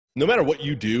no matter what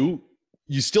you do,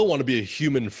 you still want to be a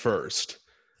human first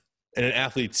and an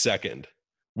athlete second.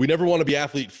 We never want to be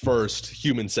athlete first,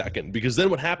 human second, because then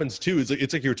what happens too is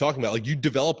it's like you were talking about, like you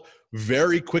develop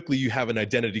very quickly, you have an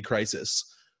identity crisis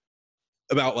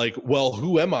about like, well,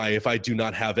 who am I if I do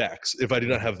not have X, if I do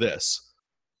not have this?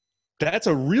 That's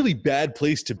a really bad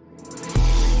place to be.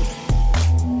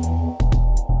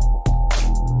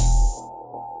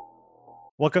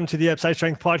 Welcome to the Upside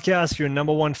Strength Podcast, your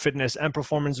number one fitness and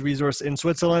performance resource in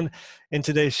Switzerland. In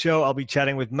today's show, I'll be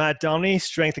chatting with Matt Domney,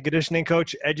 strength and conditioning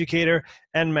coach, educator,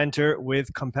 and mentor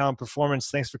with Compound Performance.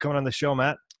 Thanks for coming on the show,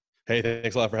 Matt. Hey,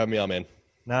 thanks a lot for having me on, man.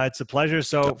 No, it's a pleasure.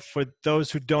 So for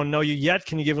those who don't know you yet,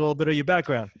 can you give a little bit of your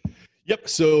background? Yep.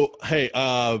 So, hey,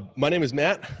 my name is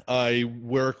Matt. I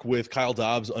work with Kyle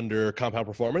Dobbs under Compound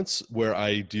Performance, where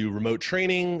I do remote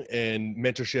training and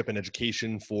mentorship and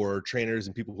education for trainers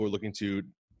and people who are looking to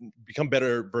become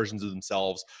better versions of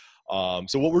themselves.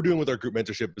 So what we're doing with our group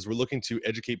mentorship is we're looking to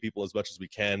educate people as much as we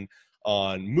can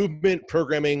on movement,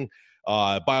 programming,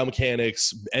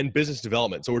 biomechanics, and business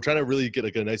development. So we're trying to really get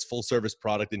like a nice full service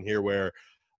product in here where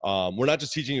we're not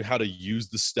just teaching you how to use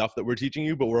the stuff that we're teaching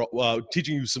you, but we're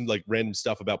teaching you some like random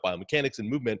stuff about biomechanics and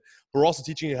movement. But we're also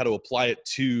teaching you how to apply it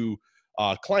to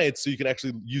clients so you can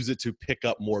actually use it to pick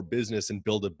up more business and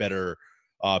build a better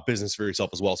business for yourself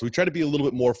as well. So we try to be a little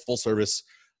bit more full service,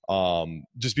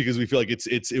 just because we feel like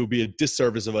it would be a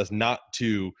disservice of us not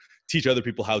to teach other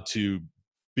people how to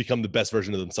become the best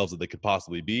version of themselves that they could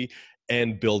possibly be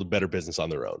and build a better business on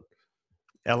their own.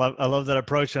 I love that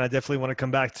approach, and I definitely want to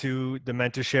come back to the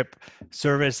mentorship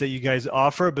service that you guys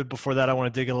offer. But before that, I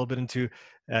want to dig a little bit into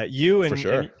you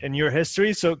and your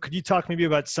history. So could you talk maybe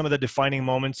about some of the defining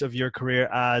moments of your career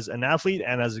as an athlete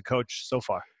and as a coach so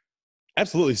far?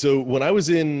 Absolutely. So when I was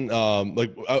in,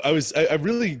 I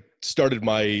really started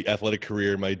my athletic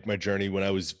career, my journey when I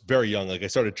was very young. Like I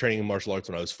started training in martial arts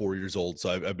when I was 4 years old.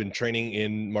 So I've been training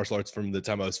in martial arts from the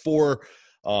time I was 4.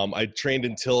 I trained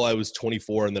until I was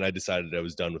 24, and then I decided I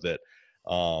was done with it.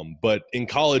 But in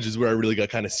college is where I really got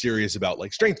kind of serious about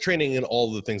like strength training and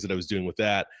all the things that I was doing with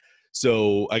that.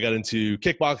 So I got into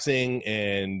kickboxing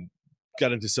and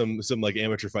got into some like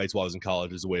amateur fights while I was in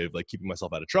college as a way of like keeping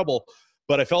myself out of trouble.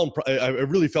 But I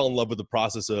really fell in love with the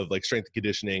process of like strength and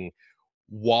conditioning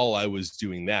while I was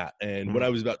doing that. And when I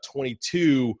was about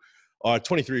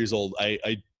 23 years old,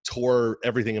 I tore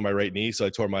everything in my right knee. So I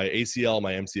tore my ACL,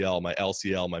 my MCL, my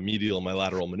LCL, my medial, and my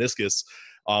lateral meniscus,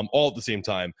 all at the same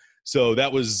time. So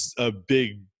that was a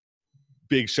big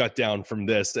shutdown from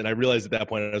this. And I realized at that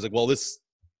point, I was like, well, this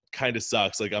kind of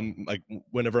sucks. Like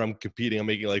whenever I'm competing, I'm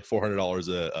making like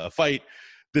 $400 a fight.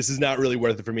 This is not really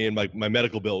worth it for me. And my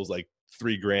medical bill was like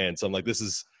 $3,000. So I'm like,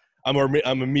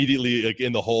 I'm immediately like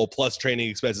in the hole, plus training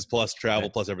expenses, plus travel,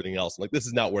 plus everything else. I'm like, this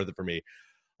is not worth it for me.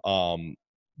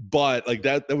 But like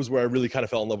that was where I really kind of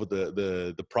fell in love with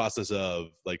the process of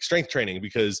like strength training,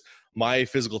 because my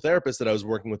physical therapist that I was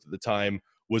working with at the time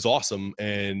was awesome.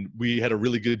 And we did a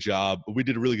really good job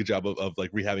of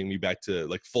like rehabbing me back to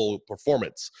like full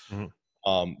performance.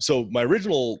 So my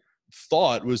original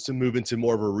thought was to move into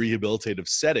more of a rehabilitative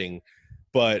setting,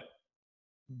 but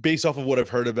based off of what I've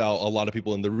heard about a lot of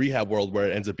people in the rehab world, where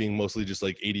it ends up being mostly just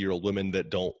like 80-year-old women that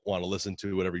don't want to listen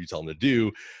to whatever you tell them to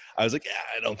do, I was like, yeah,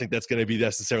 I don't think that's going to be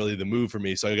necessarily the move for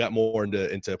me. So I got more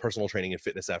into personal training and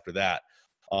fitness after that.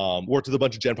 Worked with a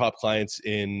bunch of Gen Pop clients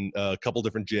in a couple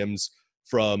different gyms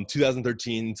from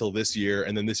 2013 until this year.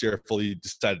 And then this year I fully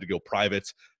decided to go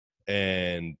private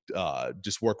and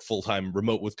just work full-time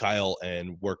remote with Kyle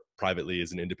and work privately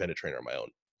as an independent trainer on my own.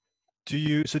 Do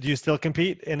you still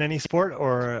compete in any sport,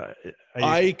 or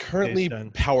I currently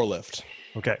powerlift?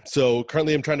 Okay. So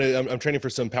currently I'm training for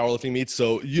some powerlifting meets.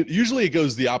 So usually it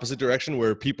goes the opposite direction,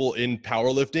 where people in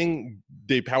powerlifting,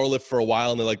 they powerlift for a while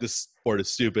and they're like, this sport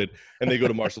is stupid, and they go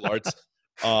to martial arts.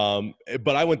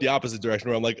 But I went the opposite direction,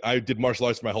 where I'm like, I did martial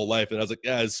arts for my whole life, and I was like,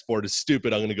 yeah, this sport is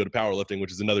stupid. I'm going to go to powerlifting,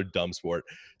 which is another dumb sport.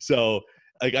 So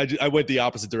like I went the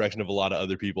opposite direction of a lot of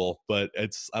other people, but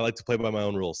I like to play by my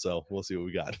own rules. So we'll see what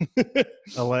we got.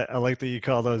 I like that you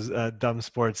call those dumb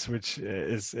sports, which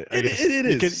is it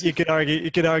is. You could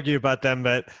argue about them,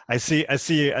 but I see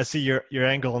your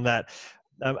angle on that.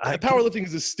 Powerlifting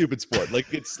is a stupid sport.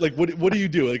 Like it's like what do you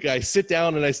do? Like I sit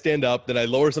down and I stand up, then I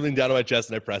lower something down to my chest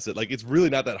and I press it. Like it's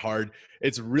really not that hard.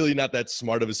 It's really not that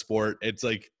smart of a sport. It's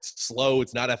like slow.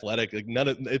 It's not athletic. Like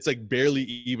it's like barely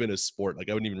even a sport. Like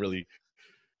I wouldn't even really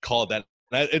call it that.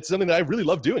 It's something that I really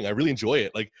love doing. I really enjoy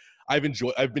it. Like I've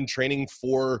been training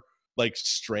for like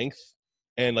strength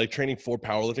and like training for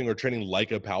powerlifting or training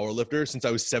like a powerlifter since I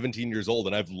was 17 years old,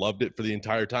 and I've loved it for the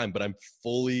entire time. But I'm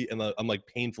like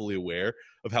painfully aware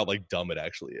of how like dumb it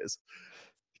actually is.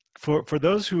 For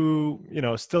those who,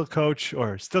 still coach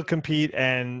or still compete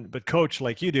but coach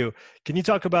like you do, can you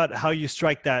talk about how you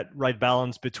strike that right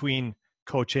balance between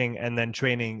coaching and then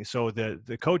training? So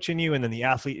the coach in you and then the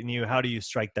athlete in you, how do you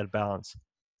strike that balance?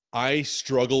 I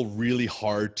struggle really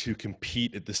hard to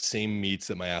compete at the same meets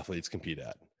that my athletes compete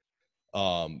at.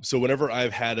 So whenever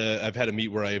I've had a meet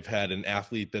where I've had an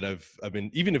athlete that I've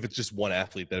been, even if it's just one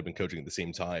athlete that I've been coaching at the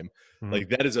same time, Mm-hmm. like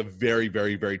that is a very,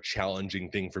 very, very challenging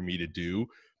thing for me to do.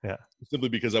 Yeah. Simply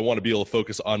because I want to be able to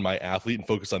focus on my athlete and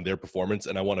focus on their performance.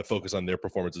 And I want to focus on their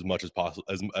performance as much as possible,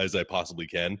 as I possibly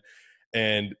can.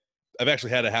 And I've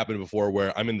actually had it happen before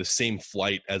where I'm in the same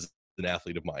flight as an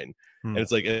athlete of mine. Mm. And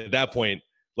it's like, at that point,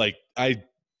 like I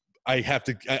have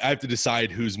to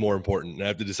decide who's more important, and I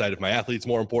have to decide if my athlete's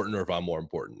more important or if I'm more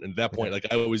important. And at that point, like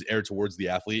I always err towards the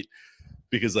athlete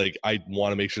because like I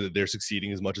want to make sure that they're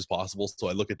succeeding as much as possible. So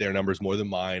I look at their numbers more than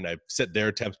mine. I've set their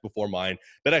attempts before mine.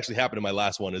 That actually happened in my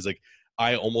last one. Is like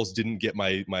I almost didn't get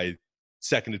my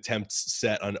second attempts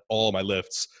set on all of my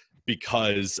lifts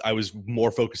because I was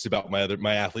more focused about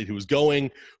my athlete who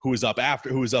was up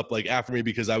after me,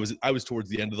 because I was towards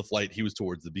the end of the flight. He was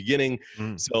towards the beginning.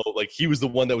 So like he was the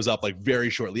one that was up like very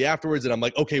shortly afterwards. And I'm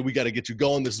like, okay, we got to get you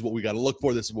going. This is what we got to look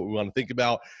for. This is what we want to think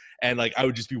about. And like, I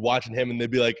would just be watching him and they'd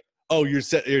be like, oh, your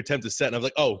attempt is set. And I was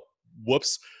like, oh,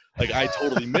 whoops. Like I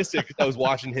totally missed it because I was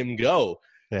watching him go.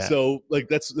 Yeah. So like,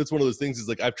 that's one of those things is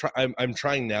like, I'm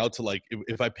trying now to like,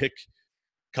 if I pick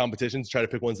competitions, try to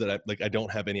pick ones that I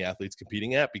don't have any athletes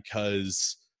competing at,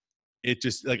 because it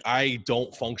just like, I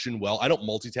don't function well. I don't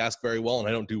multitask very well, and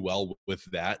I don't do well with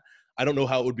that. I don't know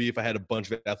how it would be if I had a bunch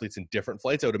of athletes in different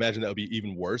flights. I would imagine that would be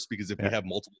even worse, because if we have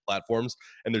multiple platforms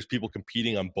and there's people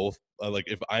competing on both, like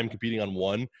if I'm competing on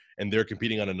one and they're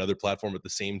competing on another platform at the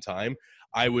same time,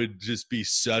 I would just be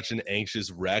such an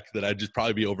anxious wreck that I'd just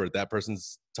probably be over at that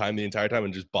person's time the entire time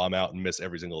and just bomb out and miss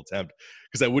every single attempt,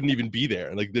 because I wouldn't even be there.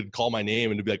 And like they'd call my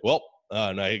name and they'd be like, well,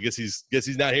 no, I guess he's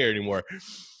not here anymore.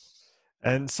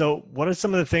 And so what are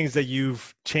some of the things that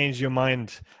you've changed your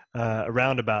mind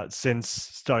around about since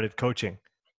started coaching?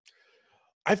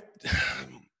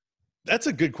 That's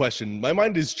a good question. My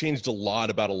mind has changed a lot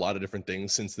about a lot of different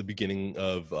things since the beginning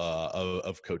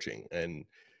of coaching. And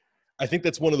I think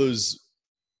that's one of those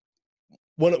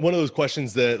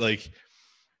questions that like,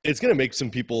 it's going to make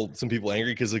some people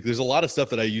angry, because like there's a lot of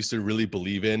stuff that I used to really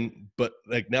believe in, but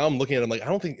like now I'm looking at it, I'm like, I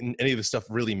don't think any of this stuff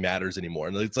really matters anymore.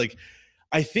 And it's like,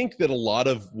 I think that a lot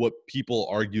of what people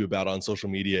argue about on social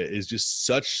media is just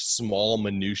such small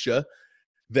minutia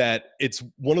that it's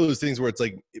one of those things where it's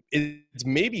like, it's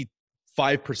maybe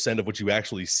 5% of what you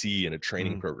actually see in a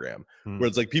training program, where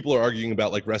it's like people are arguing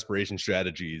about like respiration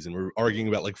strategies, and we're arguing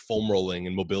about like foam rolling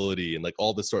and mobility and like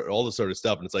all this sort of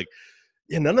stuff. And it's like,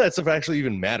 yeah, none of that stuff actually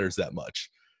even matters that much.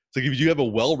 It's like if you have a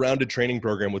well-rounded training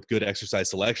program with good exercise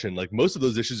selection, like most of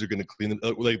those issues are going to clean them,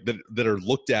 like that are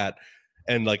looked at,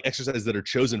 and like exercises that are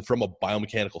chosen from a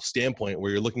biomechanical standpoint,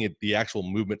 where you're looking at the actual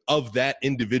movement of that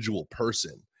individual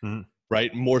person,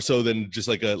 right? More so than just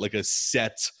like a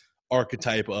set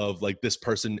archetype of like, this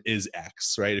person is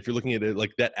X, right? If you're looking at it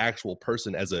like that actual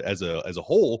person as a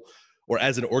whole, or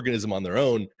as an organism on their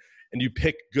own, and you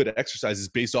pick good exercises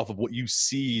based off of what you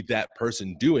see that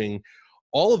person doing,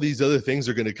 all of these other things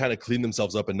are going to kind of clean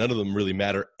themselves up, and none of them really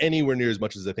matter anywhere near as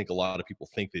much as I think a lot of people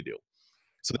think they do.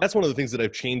 So that's one of the things that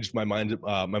I've changed my mind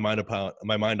on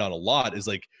a lot, is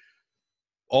like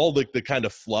all the kind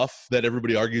of fluff that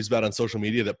everybody argues about on social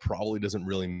media that probably doesn't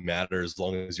really matter as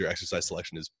long as your exercise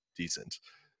selection is decent.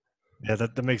 Yeah,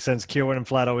 that makes sense. Kierwin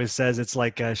Flat always says it's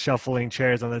like shuffling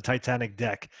chairs on the Titanic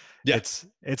deck. Yeah.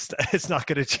 It's not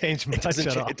going to change much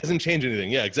at all. It doesn't change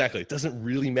anything. Yeah, exactly. It doesn't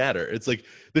really matter. It's like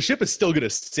the ship is still going to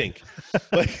sink.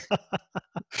 Like,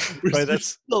 right,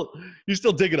 you're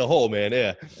still digging a hole, man.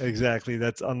 Yeah, exactly.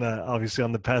 That's obviously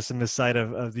on the pessimist side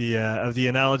of the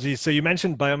analogy. So you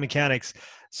mentioned biomechanics.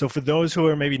 So for those who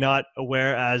are maybe not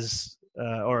aware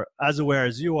or as aware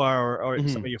as you are, or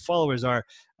some of your followers are,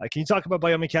 can you talk about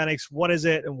biomechanics? What is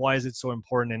it, and why is it so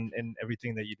important in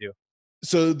everything that you do?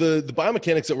 So the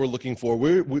biomechanics that we're looking for,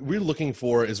 we're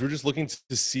just looking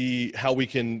to see how we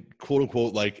can, quote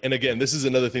unquote, like, and again, this is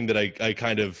another thing that I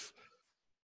kind of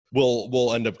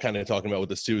we'll end up kind of talking about with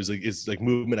this too, is like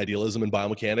movement idealism in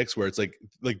biomechanics, where it's like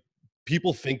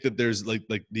people think that there's like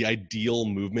the ideal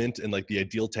movement and like the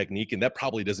ideal technique, and that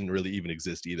probably doesn't really even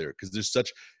exist either, because there's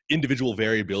such individual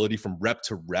variability from rep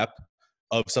to rep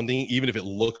of something, even if it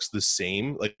looks the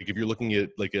same. Like if you're looking at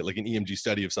like an EMG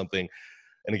study of something,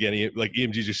 and again, like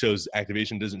EMG just shows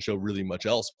activation, doesn't show really much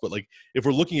else. But like if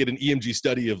we're looking at an EMG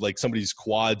study of like somebody's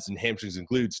quads and hamstrings and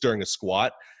glutes during a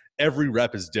squat, every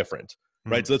rep is different,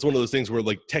 right? So that's one of those things where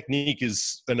like technique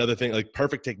is another thing. Like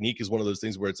perfect technique is one of those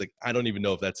things where it's like, I don't even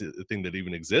know if that's a thing that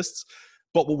even exists.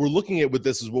 But what we're looking at with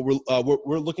this is what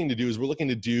we're looking to do is we're looking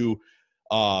to do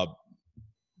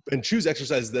and choose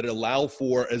exercises that allow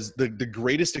for as the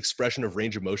greatest expression of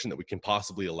range of motion that we can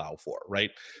possibly allow for, right?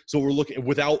 So we're looking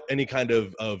without any kind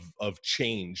of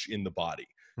change in the body.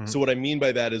 So what I mean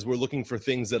by that is we're looking for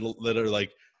things that are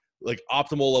like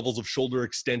optimal levels of shoulder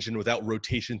extension without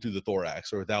rotation through the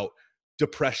thorax, or without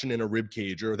depression in a rib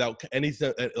cage, or without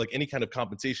anything like any kind of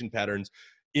compensation patterns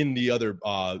in the other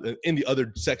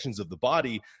sections of the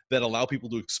body that allow people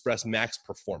to express max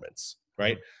performance,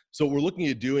 right? So what we're looking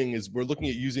at doing is we're looking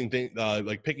at using things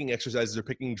like picking exercises or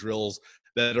picking drills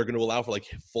that are going to allow for like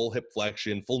full hip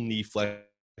flexion, full knee flexion,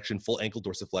 full ankle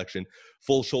dorsiflexion,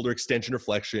 full shoulder extension or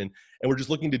flexion. And we're just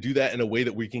looking to do that in a way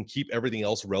that we can keep everything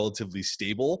else relatively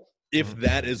stable if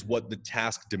that is what the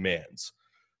task demands,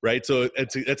 right? So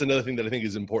that's another thing that I think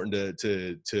is important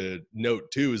to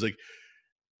note too, is like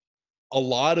a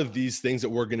lot of these things that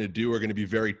we're going to do are going to be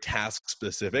very task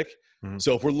specific.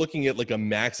 So if we're looking at like a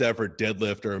max effort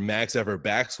deadlift or a max effort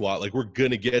back squat, like we're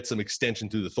going to get some extension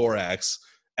through the thorax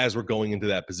as we're going into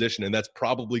that position. And that's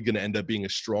probably going to end up being a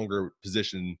stronger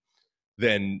position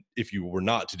than if you were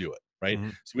not to do it, right?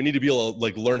 So we need to be able to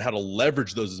like learn how to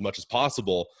leverage those as much as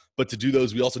possible. But to do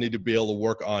those, we also need to be able to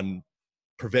work on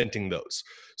preventing those.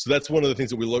 So that's one of the things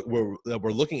that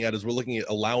we're looking at is we're looking at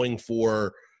allowing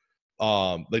for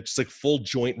like just like full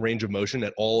joint range of motion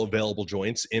at all available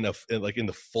joints in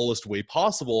the fullest way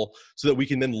possible, so that we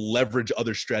can then leverage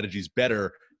other strategies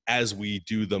better as we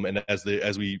do them and as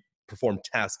we perform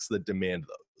tasks that demand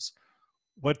those.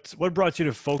 What brought you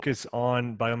to focus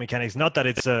on biomechanics? Not that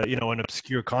it's an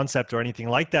obscure concept or anything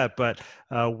like that, but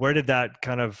where did that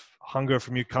kind of hunger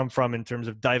from you come from in terms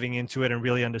of diving into it and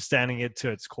really understanding it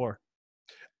to its core?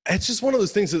 It's just one of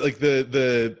those things that like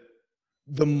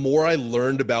the more I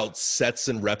learned about sets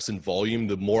and reps and volume,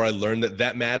 the more I learned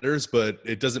that matters, but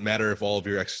it doesn't matter if all of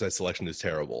your exercise selection is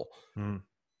terrible.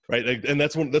 Right. Like, and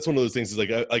that's one of those things is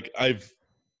like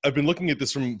I've been looking at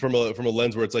this from a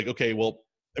lens where it's like, okay, well,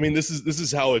 I mean, this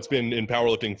is how it's been in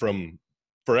powerlifting from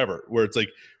forever, where it's like,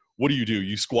 what do?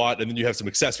 You squat and then you have some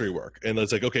accessory work. And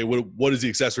it's like, okay, what is the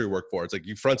accessory work for? It's like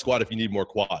you front squat if you need more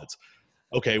quads.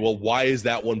 Okay, well, why is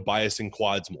that one biasing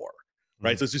quads more?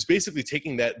 Right. So it's just basically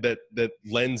taking that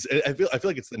lens. I feel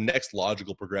like it's the next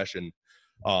logical progression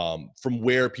from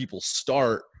where people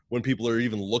start when people are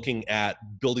even looking at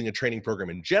building a training program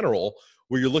in general,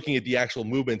 where you're looking at the actual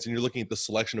movements and you're looking at the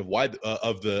selection of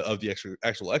the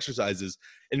actual exercises,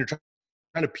 and you're trying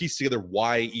to piece together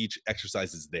why each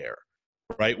exercise is there.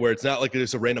 Right. Where it's not like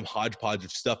there's a random hodgepodge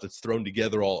of stuff that's thrown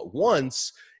together all at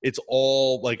once. It's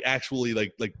all like actually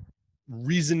like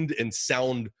reasoned and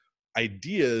sound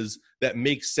ideas that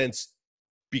make sense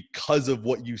because of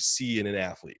what you see in an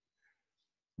athlete,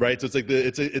 right? So it's like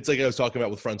it's like I was talking about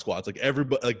with front squats. Like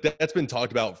everybody, like that's been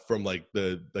talked about from like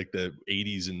the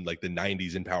 80s and like the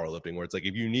 90s in powerlifting, where it's like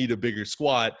if you need a bigger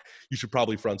squat, you should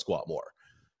probably front squat more.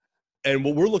 And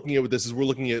what we're looking at with this is we're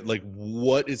looking at like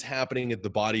what is happening at the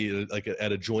body, like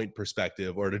at a joint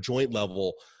perspective or at a joint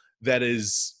level, that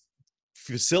is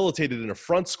facilitated in a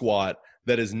front squat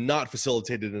that is not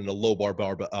facilitated in a low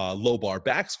bar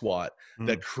back squat,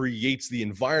 that creates the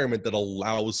environment that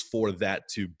allows for that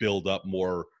to build up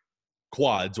more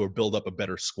quads or build up a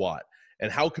better squat.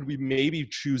 And how could we maybe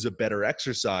choose a better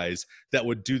exercise that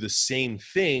would do the same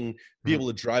thing, be able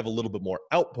to drive a little bit more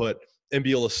output and be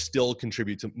able to still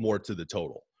contribute more to the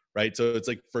total, right? So it's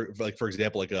like for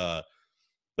example, like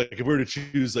if we were to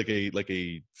choose like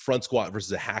a front squat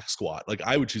versus a hack squat, like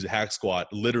I would choose a hack squat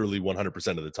literally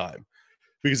 100% of the time,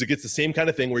 because it gets the same kind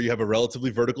of thing where you have a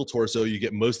relatively vertical torso, you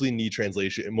get mostly knee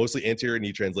translation, mostly anterior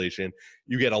knee translation,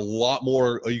 you get a lot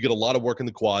of work in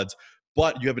the quads,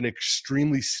 but you have an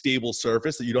extremely stable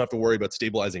surface that you don't have to worry about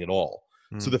stabilizing at all.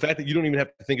 So the fact that you don't even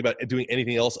have to think about doing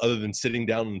anything else other than sitting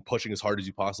down and pushing as hard as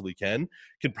you possibly can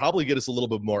probably get us a little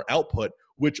bit more output,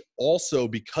 which also,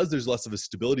 because there's less of a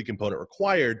stability component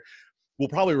required, we'll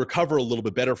probably recover a little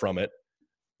bit better from it,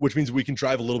 which means we can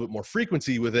drive a little bit more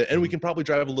frequency with it, and we can probably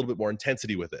drive a little bit more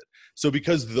intensity with it. So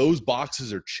because those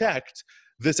boxes are checked,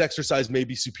 this exercise may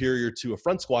be superior to a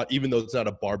front squat, even though it's not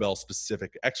a barbell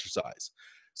specific exercise.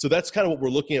 So that's kind of what we're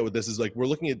looking at with this, is like we're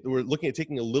looking at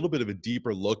taking a little bit of a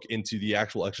deeper look into the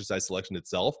actual exercise selection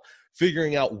itself,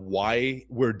 figuring out why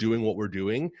we're doing what we're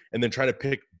doing, and then trying to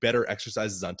pick better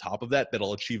exercises on top of that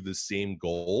that'll achieve the same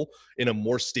goal in a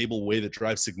more stable way that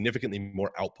drives significantly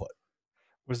more output.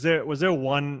 Was there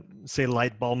one, say,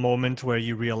 light bulb moment where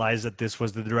you realized that this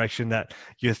was the direction that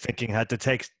your thinking had to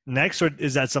take next, or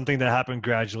is that something that happened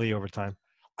gradually over time?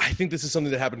 I think this is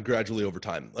something that happened gradually over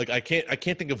time. Like I can't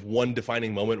think of one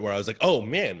defining moment where I was like, oh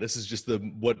man, this is just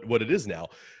what it is now.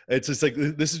 It's just like,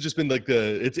 this has just been like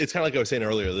it's kind of like I was saying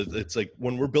earlier. It's like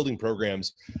when we're building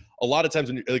programs, a lot of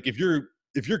times when like, if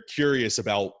you're curious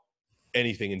about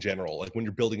anything in general, like when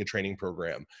you're building a training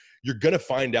program, you're going to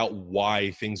find out why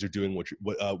things are doing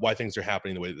why things are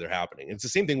happening the way that they're happening. It's the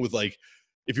same thing with like,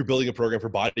 if you're building a program for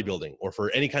bodybuilding or for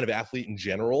any kind of athlete in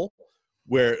general,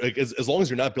 where like as long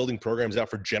as you're not building programs out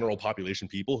for general population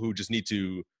people who just need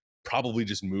to probably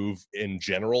just move in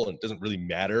general and it doesn't really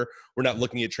matter. We're not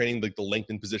looking at training like the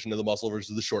lengthened position of the muscle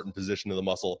versus the shortened position of the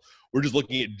muscle. We're just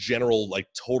looking at general like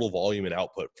total volume and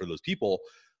output for those people.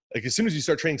 Like as soon as you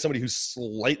start training somebody who's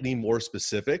slightly more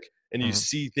specific and you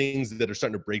see things that are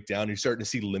starting to break down, you're starting to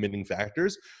see limiting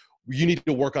factors, you need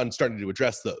to work on starting to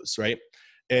address those, right?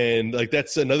 And like,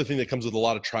 that's another thing that comes with a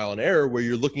lot of trial and error where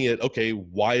you're looking at, okay,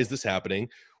 why is this happening?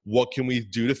 What can we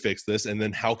do to fix this? And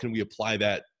then how can we apply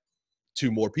that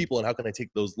to more people? And how can I take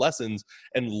those lessons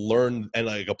and learn and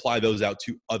like apply those out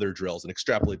to other drills and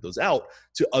extrapolate those out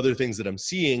to other things that I'm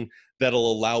seeing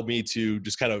that'll allow me to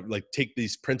just kind of like take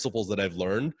these principles that I've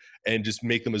learned and just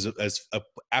make them as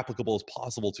applicable as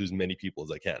possible to as many people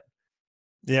as I can.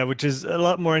 Yeah, which is a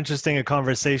lot more interesting a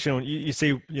conversation. You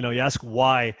say, you ask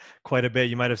why quite a bit.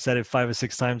 You might have said it 5 or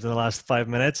 6 times in the last 5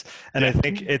 minutes. And I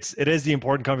think it is the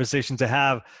important conversation to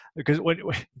have, because when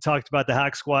you talked about the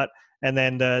hack squat and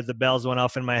then the bells went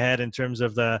off in my head in terms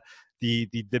of the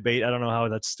debate. I don't know how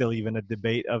that's still even a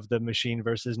debate of the machine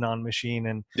versus non-machine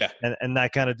and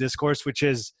that kind of discourse, which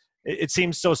is, it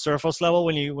seems so surface level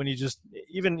when you just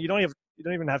even you don't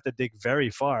even have to dig very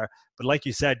far, but like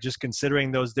you said, just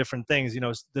considering those different things,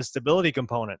 the stability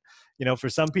component, for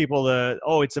some people,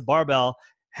 it's a barbell,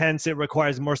 hence it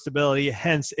requires more stability,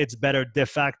 hence it's better de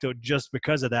facto just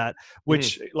because of that,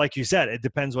 which like you said, it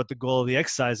depends what the goal of the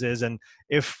exercise is. And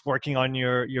if working on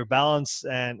your balance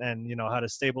and how to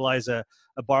stabilize a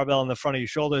barbell in the front of your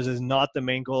shoulders is not the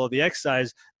main goal of the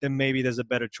exercise, then maybe there's a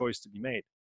better choice to be made.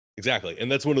 Exactly. And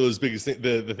that's one of those biggest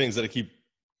the things that I keep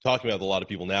talking about with a lot of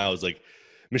people now is like,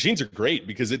 machines are great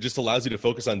because it just allows you to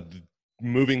focus on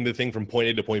moving the thing from point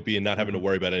A to point B and not having to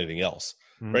worry about anything else.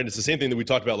 Right. And it's the same thing that we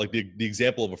talked about. Like the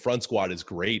example of a front squat is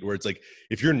great, where it's like,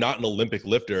 if you're not an Olympic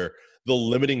lifter, the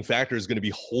limiting factor is going to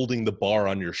be holding the bar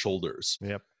on your shoulders.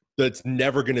 Yep. That's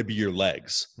never going to be your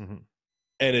legs.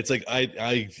 And it's like,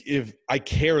 if I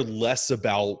care less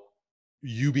about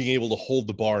you being able to hold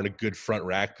the bar in a good front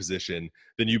rack position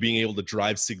than you being able to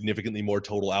drive significantly more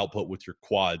total output with your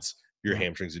quads, your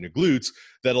hamstrings, and your glutes,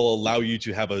 that'll allow you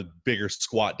to have a bigger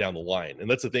squat down the line. And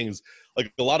that's the things,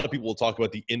 like a lot of people will talk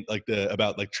about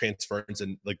about transference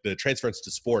and like the transference to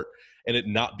sport and it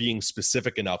not being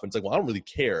specific enough. And it's like, well, I don't really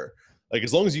care. Like,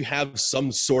 as long as you have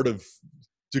some sort of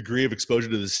degree of exposure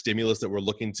to the stimulus that we're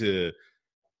looking to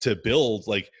build,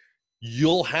 like,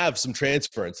 you'll have some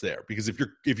transference there. Because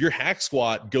if your hack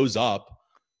squat goes up,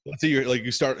 let's say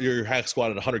you start your hack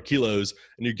squat at 100 kilos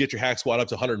and you get your hack squat up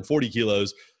to 140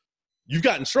 kilos, you've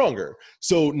gotten stronger.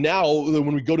 So now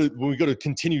when we go to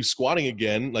continue squatting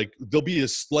again, like there'll be a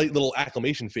slight little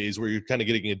acclimation phase where you're kind of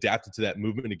getting adapted to that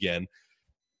movement again.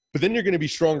 But then you're going to be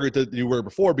stronger than you were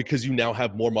before because you now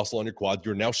have more muscle on your quads.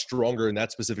 You're now stronger in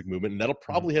that specific movement, and that'll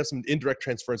probably have some indirect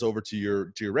transference over to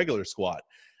your regular squat.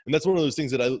 And that's one of those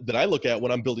things that I look at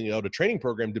when I'm building out a training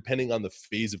program, depending on the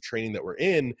phase of training that we're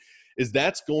in, is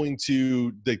that's going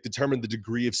to determine the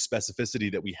degree of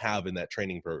specificity that we have in that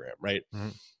training program, right?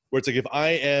 Where it's like, if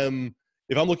I'm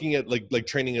looking at like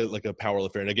training like a power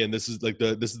lifter, and again, this is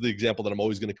the example that I'm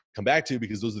always going to come back to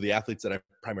because those are the athletes that I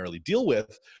primarily deal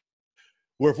with.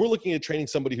 Where if we're looking at training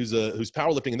somebody who's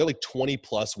powerlifting and they're like 20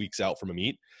 plus weeks out from a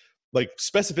meet, like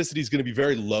specificity is going to be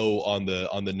very low on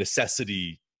the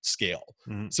necessity scale.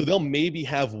 So they'll maybe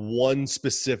have one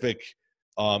specific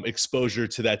exposure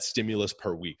to that stimulus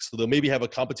per week. So they'll maybe have a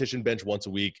competition bench once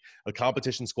a week, a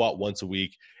competition squat once a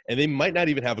week, and they might not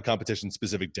even have a competition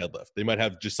specific deadlift. They might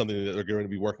have just something that they're going to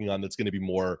be working on that's going to be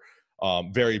more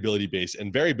variability based.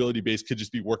 And variability based could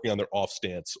just be working on their off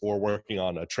stance or working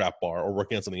on a trap bar or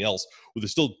working on something else where they're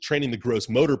still training the gross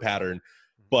motor pattern,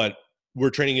 but we're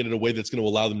training it in a way that's going to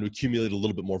allow them to accumulate a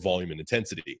little bit more volume and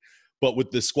intensity. But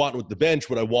with the squat and with the bench,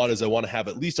 what I want to have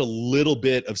at least a little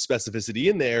bit of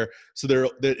specificity in there, so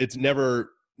it's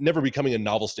never becoming a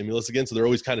novel stimulus again. So they're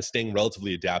always kind of staying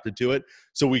relatively adapted to it.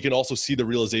 So we can also see the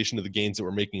realization of the gains that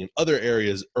we're making in other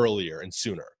areas earlier and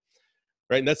sooner,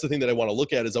 right? And that's the thing that I want to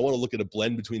look at, is I want to look at a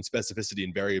blend between specificity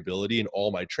and variability in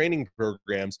all my training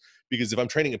programs. Because if I'm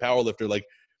training a powerlifter, like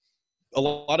a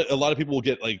lot of people will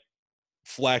get like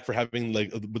flack for having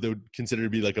like what they would consider to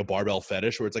be like a barbell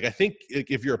fetish, where it's like, I think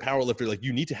if you're a power lifter, like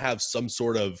you need to have some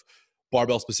sort of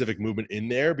barbell specific movement in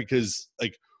there, because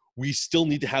like we still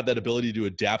need to have that ability to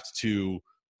adapt to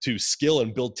skill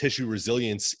and build tissue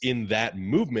resilience in that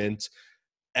movement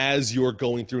as you're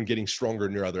going through and getting stronger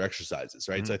in your other exercises,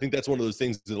 right? So I think that's one of those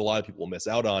things that a lot of people miss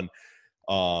out on,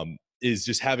 is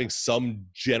just having some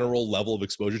general level of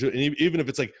exposure to it. And even if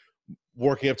it's like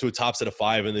working up to a top set of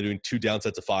 5 and then doing 2 down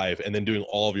sets of 5 and then doing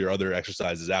all of your other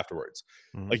exercises afterwards,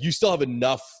 like you still have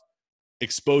enough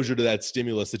exposure to that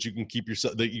stimulus that you can keep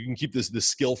yourself, that you can keep the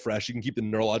skill fresh, you can keep the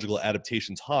neurological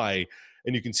adaptations high,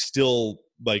 and you can still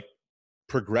like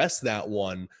progress that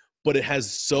one, but it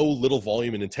has so little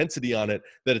volume and intensity on it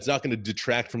that it's not going to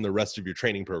detract from the rest of your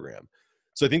training program.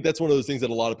 So I think that's one of those things that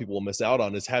a lot of people will miss out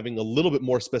on, is having a little bit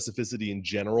more specificity in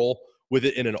general with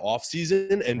it in an off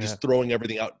season, and just throwing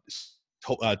everything out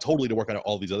totally to work on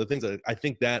all these other things. I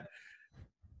think that,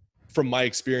 from my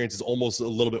experience, is almost a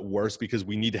little bit worse, because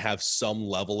we need to have some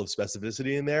level of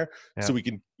specificity in there so we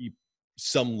can keep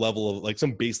some level of like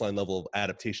some baseline level of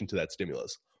adaptation to that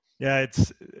stimulus. Yeah,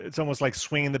 it's almost like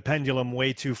swinging the pendulum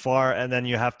way too far, and then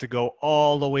you have to go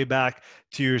all the way back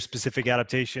to your specific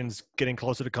adaptations. Getting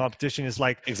closer to competition is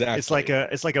like it's like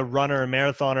a runner, a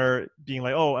marathoner being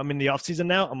like, oh, I'm in the off season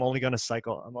now. I'm only going to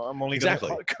cycle. I'm only going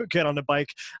to get on the bike.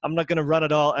 I'm not going to run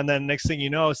at all. And then next thing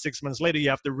you know, 6 months later, you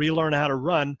have to relearn how to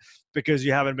run because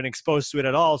you haven't been exposed to it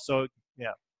at all. So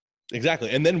yeah.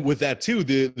 Exactly. And then with that too,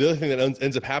 the other thing that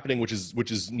ends up happening, which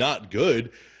is not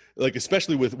good, like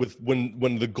especially with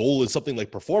when the goal is something like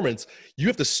performance, you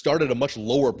have to start at a much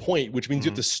lower point, which means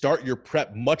you have to start your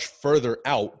prep much further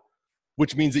out,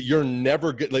 which means that you're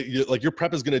never good. Like your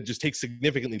prep is going to just take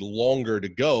significantly longer to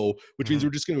go, which means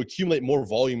we're just going to accumulate more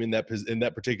volume in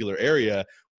that particular area.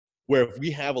 Where if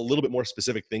we have a little bit more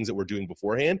specific things that we're doing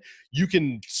beforehand, you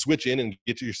can switch in and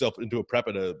get yourself into a prep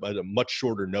at a much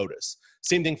shorter notice.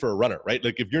 Same thing for a runner, right?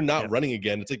 Like if you're not running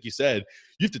again, it's like you said,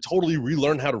 you have to totally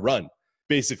relearn how to run.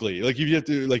 Basically, like you have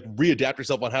to like readapt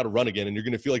yourself on how to run again, and you're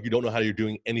going to feel like you don't know how you're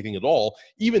doing anything at all,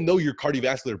 even though your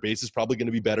cardiovascular base is probably going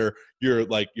to be better. Your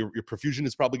perfusion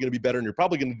is probably going to be better, and you're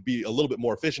probably going to be a little bit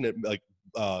more efficient at like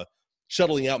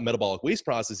shuttling out metabolic waste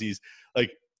processes.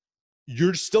 Like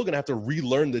you're still going to have to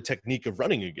relearn the technique of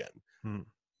running again.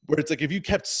 Where it's like if you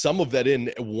kept some of that in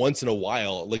once in a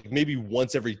while, like maybe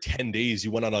once every 10 days,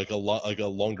 you went on like a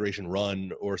long duration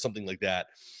run or something like that,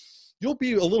 you'll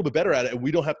be a little bit better at it. And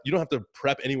you don't have to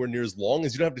prep anywhere near as long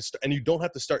as you don't have to, and you don't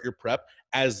have to start your prep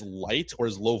as light or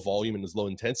as low volume and as low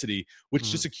intensity,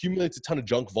 which just accumulates a ton of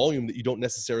junk volume that you don't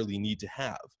necessarily need to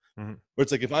have. Where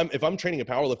it's like if I'm training a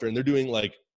powerlifter and they're doing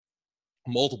like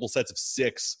multiple sets of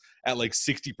 6 at like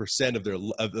 60%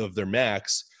 of their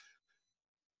max,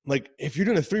 like if you're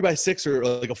doing a 3x6 or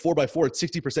like a 4x4 at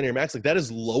 60% of your max, like that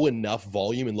is low enough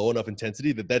volume and low enough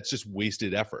intensity that's just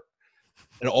wasted effort.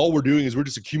 And all we're doing is we're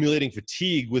just accumulating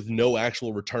fatigue with no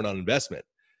actual return on investment.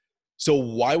 So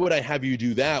why would I have you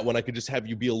do that when I could just have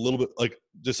you be a little bit like,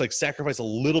 just like sacrifice a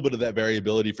little bit of that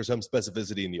variability for some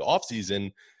specificity in the off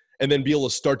season, and then be able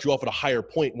to start you off at a higher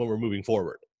point when we're moving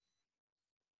forward?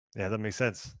 Yeah, that makes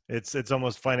sense. It's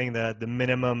almost finding the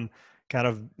minimum kind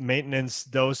of maintenance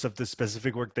dose of the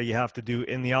specific work that you have to do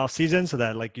in the off season, so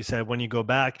that, like you said, when you go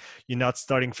back, you're not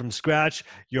starting from scratch.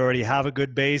 You already have a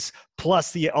good base,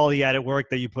 plus all the added work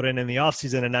that you put in the off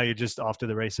season, and now you're just off to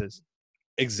the races.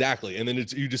 Exactly, and then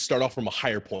you just start off from a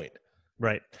higher point.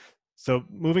 Right. So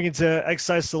moving into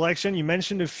exercise selection, you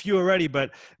mentioned a few already,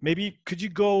 but maybe could you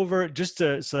go over just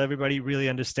so everybody really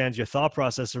understands your thought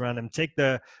process around them? Take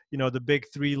the big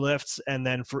 3 lifts, and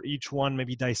then for each one,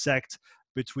 maybe dissect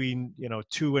between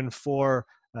 2 and 4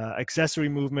 accessory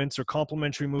movements or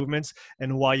complementary movements,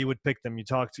 and why you would pick them. You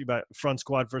talked about front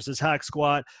squat versus hack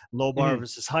squat, low bar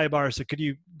versus high bar. So could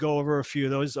you go over a few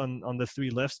of those on the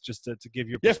 3 lifts just to give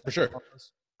your perspective? Yeah, for sure.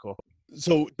 Cool.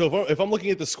 So if I'm looking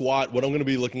at the squat, what I'm going to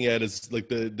be looking at is like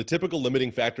the typical limiting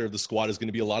factor of the squat is going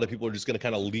to be a lot of people are just going to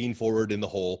kind of lean forward in the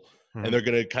hole, and they're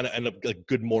going to kind of end up like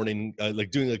good morning,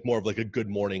 like doing like more of like a good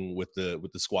morning with the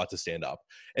squat to stand up.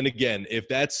 And again, if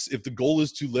the goal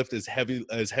is to lift as heavy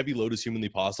load as humanly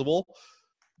possible,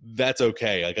 that's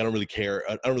okay. Like I don't really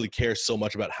care so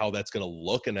much about how that's going to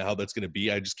look and how that's going to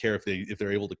be. I just care if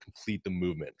they're able to complete the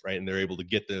movement, right, and they're able to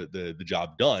get the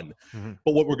job done.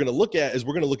 But what we're going to look at is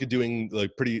we're going to look at doing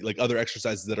like pretty like other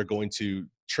exercises that are going to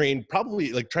train,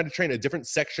 probably like trying to train a different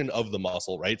section of the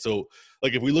muscle, right? So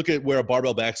like if we look at where a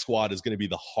barbell back squat is going to be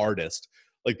the hardest,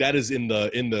 like that is in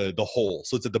the hole.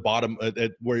 So it's at the bottom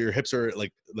at where your hips are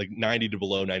like 90 to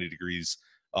below 90 degrees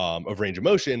of range of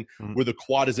motion, where the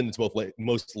quad is in its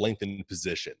most lengthened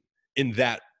position in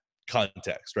that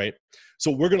context, right? So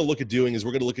what we're going to look at doing is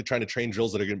we're going to look at trying to train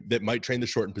drills that might train the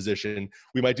shortened position.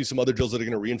 We might do some other drills that are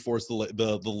going to reinforce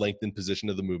the lengthened position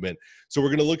of the movement. So we're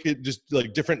going to look at just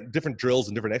like different drills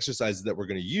and different exercises that we're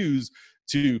going to use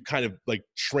to kind of like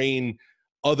train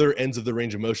other ends of the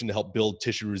range of motion to help build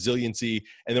tissue resiliency.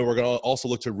 And then we're going to also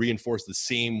look to reinforce the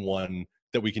same one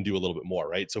that we can do a little bit more,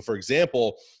 right? So for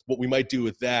example, what we might do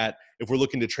with that, if we're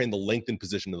looking to train the lengthened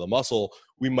position of the muscle,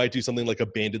 we might do something like a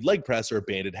banded leg press or a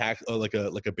banded hack, like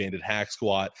a banded hack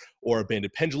squat or a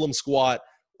banded pendulum squat,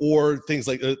 or things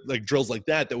like drills like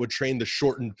that would train the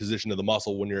shortened position of the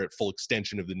muscle when you're at full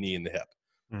extension of the knee and the hip.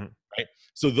 Mm-hmm. Right.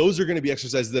 So those are going to be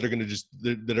exercises that are going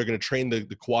to train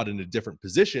the quad in a different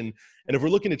position. And if we're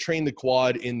looking to train the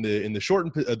quad in the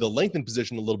shortened, the lengthened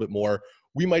position a little bit more,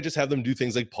 we might just have them do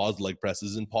things like paused leg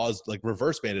presses and paused like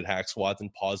reverse banded hack squats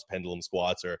and paused pendulum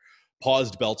squats or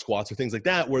paused belt squats or things like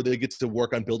that, where they get to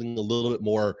work on building a little bit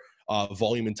more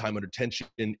volume and time under tension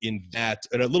in that,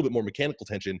 and a little bit more mechanical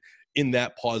tension in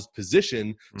that paused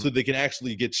position, so they can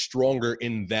actually get stronger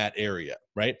in that area,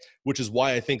 right? Which is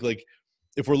why I think like,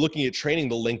 if we're looking at training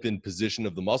the lengthened position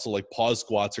of the muscle, like pause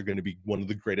squats are going to be one of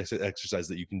the greatest exercises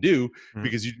that you can do,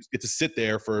 because you get to sit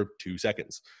there for 2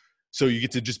 seconds. So you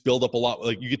get to just build up a lot,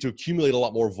 like you get to accumulate a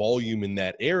lot more volume in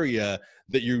that area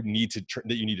that you need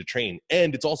to train.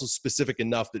 And it's also specific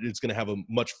enough that it's going to have a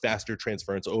much faster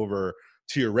transference over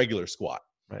to your regular squat.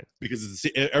 Right. Because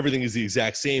everything is the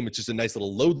exact same. It's just a nice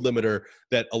little load limiter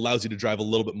that allows you to drive a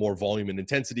little bit more volume and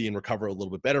intensity and recover a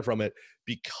little bit better from it,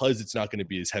 because it's not going to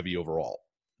be as heavy overall.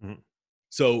 Mm-hmm.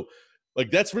 So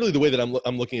like, that's really the way that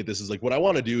I'm looking at this, is like, what I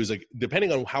want to do is like,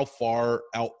 depending on how far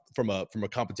out from a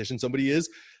competition somebody is,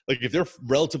 like if they're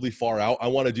relatively far out, I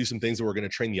want to do some things that we're going to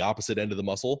train the opposite end of the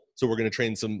muscle. So we're going to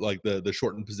train some like the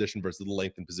shortened position versus the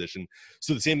lengthened position.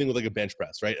 So the same thing with like a bench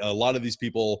press, right? A lot of these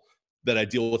people that I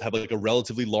deal with have like a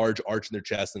relatively large arch in their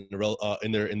chest and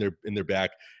in their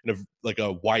back, and like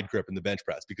a wide grip in the bench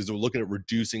press, because they're looking at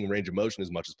reducing range of motion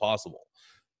as much as possible.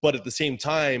 But at the same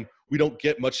time, we don't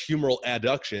get much humeral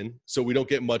adduction, so we don't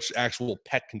get much actual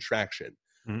pec contraction.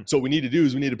 Mm-hmm. So what we need to do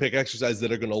is we need to pick exercises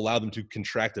that are going to allow them to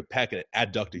contract a pec and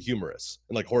adduct a humerus,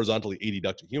 and like horizontally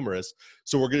adduct a humerus.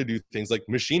 So we're going to do things like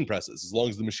machine presses, as long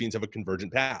as the machines have a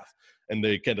convergent path and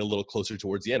they get a little closer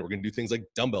towards the end. We're going to do things like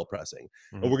dumbbell pressing.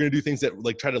 Mm-hmm. And we're going to do things that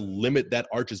like try to limit that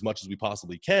arch as much as we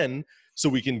possibly can, so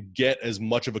we can get as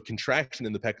much of a contraction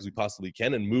in the pec as we possibly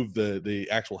can, and move the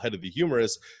actual head of the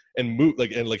humerus and move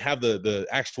have the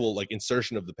actual like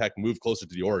insertion of the pec move closer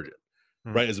to the origin.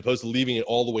 Mm-hmm. Right? As opposed to leaving it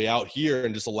all the way out here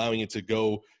and just allowing it to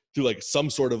go through like some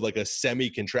sort of like a semi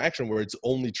contraction where it's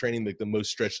only training like the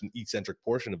most stretched and eccentric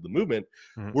portion of the movement.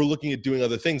 Mm-hmm. We're looking at doing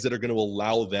other things that are going to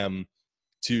allow them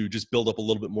to just build up a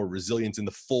little bit more resilience in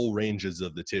the full ranges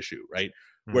of the tissue, right?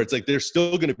 Mm-hmm. Where it's like, they're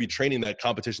still going to be training that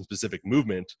competition specific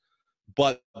movement,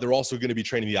 but they're also going to be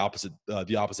training the opposite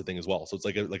thing as well. So it's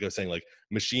like I was saying, like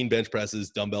machine bench presses,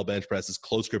 dumbbell bench presses,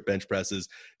 close grip bench presses,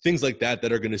 things like that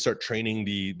are going to start training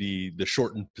the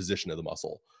shortened position of the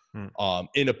muscle,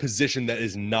 in a position that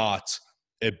is not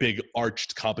a big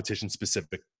arched competition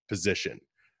specific position.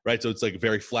 Right. So it's like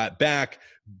very flat back,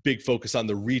 big focus on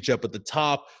the reach up at the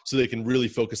top, so they can really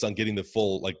focus on getting the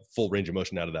full range of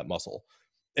motion out of that muscle.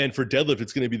 And for deadlift,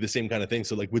 it's going to be the same kind of thing.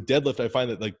 So like with deadlift, I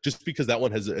find that like, just because that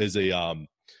one has a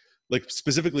like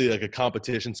specifically like a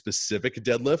competition specific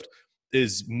deadlift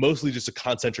is mostly just a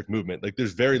concentric movement. Like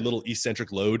there's very little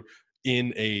eccentric load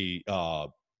in a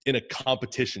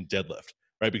competition deadlift,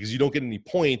 right? Because you don't get any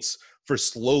points for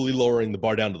slowly lowering the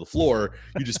bar down to the floor.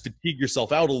 You just fatigue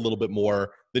yourself out a little bit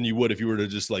more than you would if you were to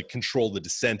just like control the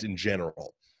descent in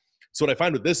general. So what I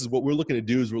find with this is what we're looking to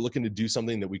do is we're looking to do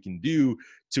something that we can do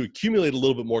to accumulate a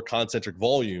little bit more concentric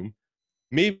volume,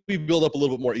 maybe build up a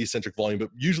little bit more eccentric volume, but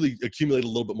usually accumulate a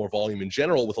little bit more volume in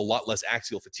general with a lot less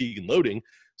axial fatigue and loading.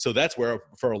 So that's where,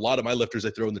 for a lot of my lifters,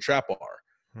 I throw in the trap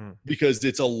bar, because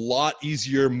it's a lot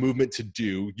easier movement to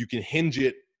do. You can hinge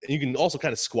it, and you can also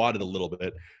kind of squat it a little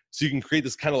bit. So you can create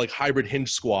this kind of like hybrid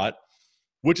hinge squat,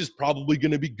 which is probably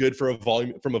going to be good from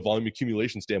a volume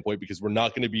accumulation standpoint, because we're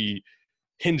not going to be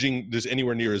hinging this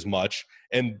anywhere near as much.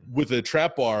 And with a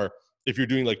trap bar, if you're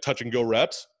doing like touch and go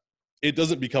reps, it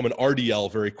doesn't become an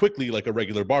RDL very quickly like a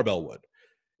regular barbell would.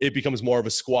 It becomes more of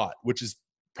a squat, which is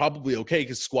probably okay,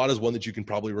 because squat is one that you can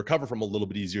probably recover from a little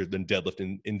bit easier than deadlift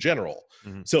in general.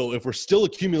 Mm-hmm. So if we're still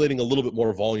accumulating a little bit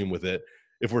more volume with it,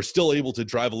 if we're still able to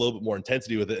drive a little bit more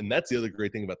intensity with it, and that's the other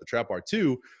great thing about the trap bar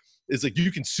too, is like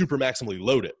you can super maximally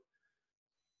load it.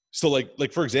 So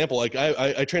like for example, like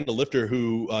I trained a lifter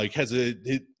who like has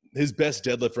his best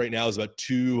deadlift right now is about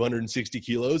 260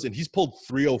 kilos, and he's pulled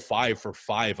 305 for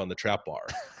 5 on the trap bar.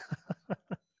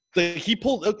 Like he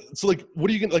pulled, so like, what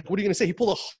are you gonna say? He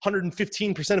pulled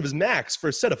 115% of his max for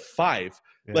a set of 5.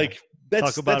 Yeah. Like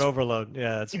that's overload.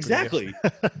 Yeah, that's exactly.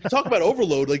 You talk about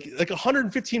overload, like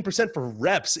 115% for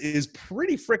reps is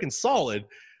pretty freaking solid.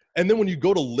 And then when you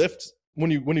go to lift,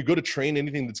 when you go to train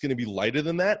anything that's going to be lighter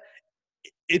than that,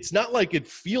 it's not like it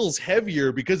feels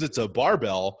heavier because it's a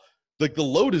barbell. Like the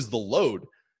load is the load.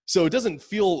 So it doesn't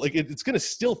feel like it's going to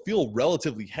still feel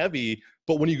relatively heavy.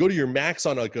 But when you go to your max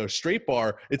on like a straight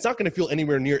bar, it's not going to feel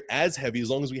anywhere near as heavy as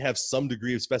long as we have some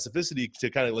degree of specificity to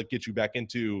kind of like get you back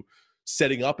into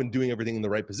setting up and doing everything in the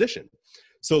right position.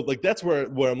 So like that's where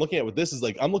I'm looking at with this is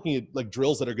like I'm looking at like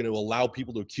drills that are going to allow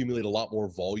people to accumulate a lot more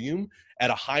volume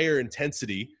at a higher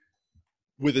intensity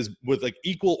with like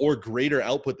equal or greater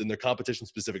output than their competition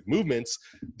specific movements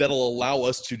that'll allow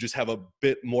us to just have a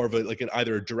bit more of a like an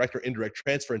either a direct or indirect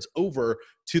transference over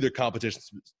to their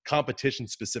competition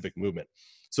specific movement.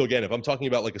 So again, if I'm talking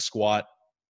about like a squat,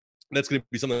 that's going to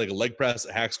be something like a leg press,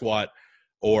 a hack squat,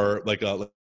 or like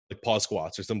pause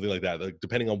squats or something like that, like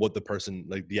depending on what the person,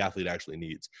 like the athlete actually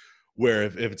needs. Where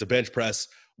if it's a bench press,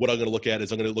 what I'm going to look at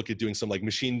is I'm going to look at doing some like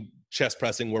machine chest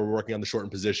pressing where we're working on the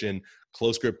shortened position,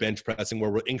 close grip bench pressing where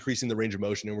we're increasing the range of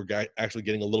motion and we're actually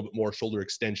getting a little bit more shoulder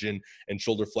extension and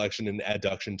shoulder flexion and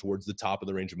adduction towards the top of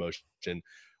the range of motion,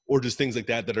 or just things like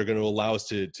that are going to allow us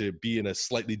to be in a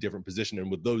slightly different position.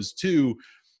 And with those two,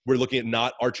 we're looking at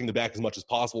not arching the back as much as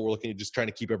possible. We're looking at just trying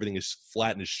to keep everything as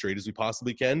flat and as straight as we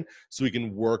possibly can so we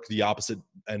can work the opposite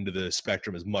end of the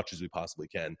spectrum as much as we possibly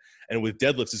can. And with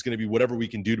deadlifts, it's going to be whatever we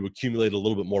can do to accumulate a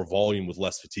little bit more volume with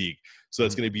less fatigue. So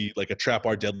that's going to be like a trap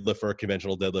bar deadlift for a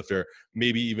conventional deadlifter,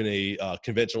 maybe even a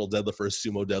conventional deadlift for a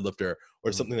sumo deadlifter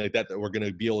or something like that we're going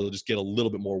to be able to just get a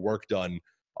little bit more work done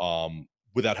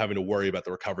without having to worry about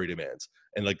the recovery demands.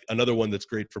 And like another one that's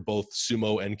great for both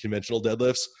sumo and conventional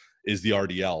deadlifts is the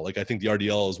RDL. Like I think the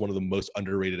RDL is one of the most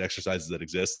underrated exercises that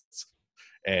exists.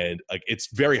 And like it's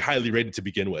very highly rated to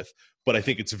begin with, but I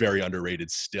think it's very underrated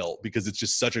still because it's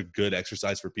just such a good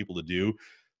exercise for people to do.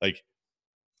 Like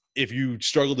if you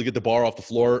struggle to get the bar off the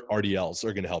floor, RDLs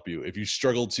are going to help you. If you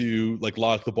struggle to like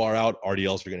lock the bar out,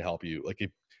 RDLs are going to help you. Like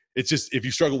if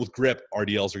you struggle with grip,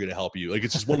 RDLs are going to help you. Like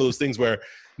it's just one of those things where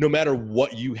no matter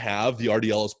what you have, the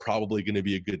RDL is probably going to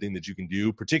be a good thing that you can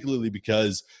do, particularly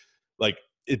because like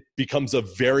it becomes a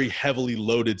very heavily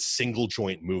loaded single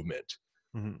joint movement.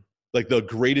 Mm-hmm. Like the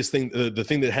greatest thing, the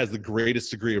thing that has the greatest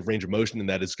degree of range of motion in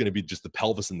that is going to be just the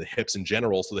pelvis and the hips in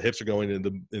general. So the hips are going in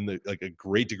the like a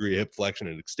great degree of hip flexion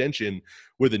and extension,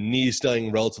 where the knee is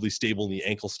staying relatively stable and the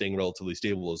ankle staying relatively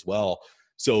stable as well.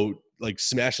 So like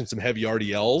smashing some heavy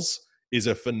RDLs is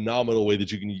a phenomenal way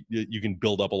that you can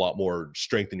build up a lot more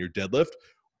strength in your deadlift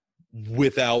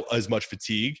without as much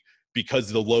fatigue because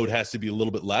the load has to be a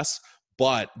little bit less.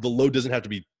 But the load doesn't have to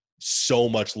be so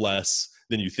much less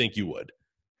than you think you would.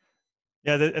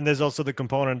 Yeah, and there's also the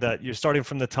component that you're starting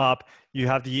from the top. You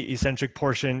have the eccentric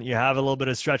portion. You have a little bit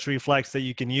of stretch reflex that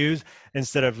you can use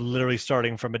instead of literally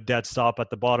starting from a dead stop at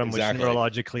the bottom, exactly. Which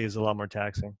neurologically is a lot more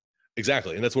taxing.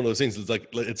 Exactly. And that's one of those things. It's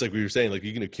like we were saying, like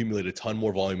you can accumulate a ton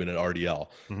more volume in an RDL.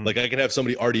 Mm-hmm. Like I can have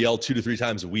somebody RDL 2 to 3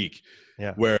 times a week,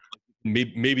 where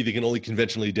maybe they can only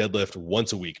conventionally deadlift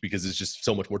once a week because it's just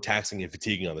so much more taxing and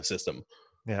fatiguing on the system.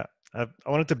 Yeah. I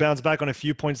wanted to bounce back on a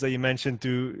few points that you mentioned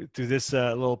through this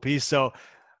little piece. So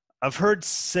I've heard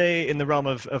say in the realm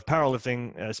of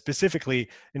powerlifting, specifically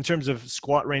in terms of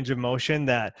squat range of motion,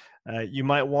 that you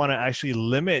might want to actually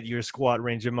limit your squat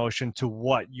range of motion to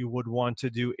what you would want to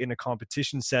do in a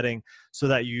competition setting so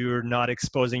that you're not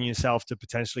exposing yourself to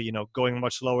potentially, going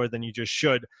much lower than you just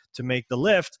should to make the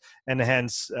lift, and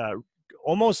hence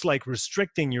almost like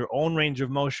restricting your own range of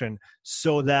motion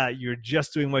so that you're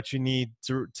just doing what you need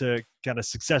to kind of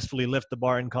successfully lift the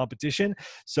bar in competition.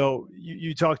 So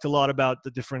you talked a lot about the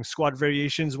different squat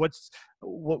variations.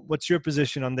 What's your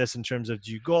position on this in terms of,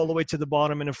 do you go all the way to the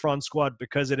bottom in a front squat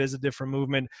because it is a different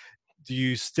movement? Do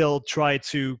you still try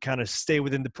to kind of stay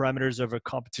within the parameters of a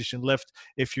competition lift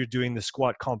if you're doing the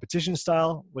squat competition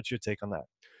style? What's your take on that?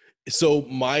 So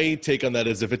my take on that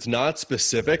is if it's not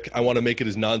specific, I want to make it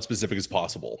as non-specific as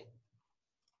possible.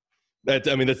 That's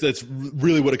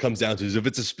really what it comes down to. Is if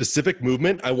it's a specific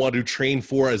movement, I want to train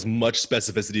for as much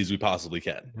specificity as we possibly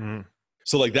can. Mm.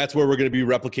 So like that's where we're going to be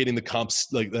replicating the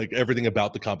comps, like everything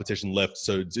about the competition lift.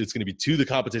 So it's going to be to the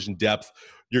competition depth.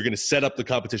 You're going to set up the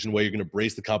competition way. You're going to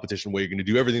brace the competition way. You're going to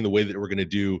do everything the way that we're going to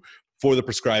do for the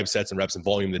prescribed sets and reps and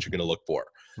volume that you're going to look for.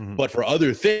 Mm-hmm. But for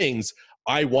other things,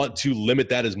 I want to limit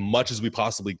that as much as we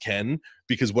possibly can,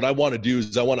 because what I want to do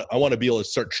is I want to be able to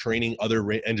start training other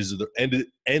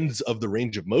ends of the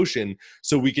range of motion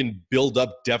so we can build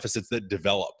up deficits that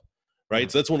develop, right?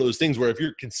 So that's one of those things where if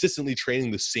you're consistently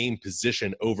training the same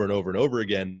position over and over and over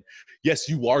again, yes,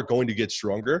 you are going to get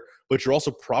stronger, but you're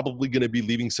also probably going to be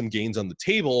leaving some gains on the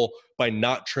table by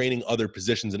not training other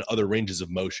positions and other ranges of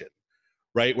motion,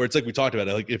 right? Where it's like we talked about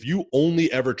it, like if you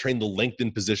only ever train the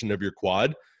lengthened position of your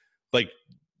quad, like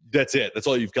that's it. That's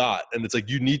all you've got. And it's like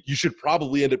you should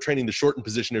probably end up training the shortened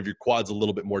position of your quads a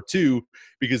little bit more too,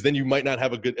 because then you might not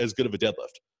have as good of a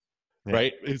deadlift. Yeah.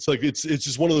 Right. It's like, it's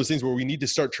just one of those things where we need to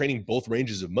start training both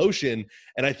ranges of motion.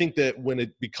 And I think that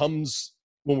when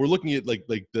we're looking at like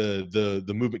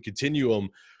the movement continuum,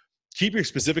 keep your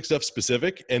specific stuff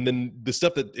specific. And then the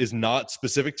stuff that is not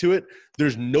specific to it,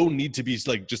 there's no need to be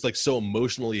like, just like so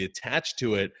emotionally attached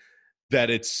to it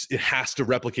that it has to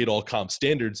replicate all comp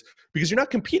standards, because you're not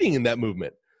competing in that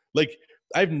movement. Like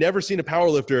I've never seen a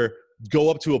powerlifter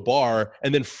go up to a bar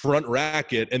and then front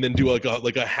rack it and then do like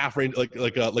a half range,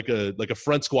 like a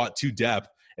front squat to depth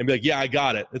and be like, yeah, I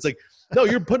got it. It's like, no,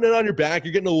 you're putting it on your back.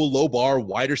 You're getting a low bar,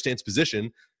 wider stance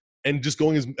position and just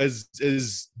going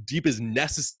as deep as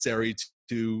necessary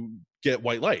to get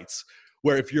white lights.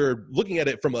 Where if you're looking at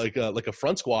it from like a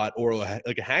front squat or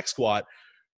like a hack squat,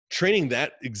 training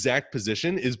that exact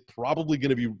position is probably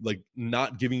going to be like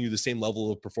not giving you the same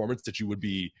level of performance that you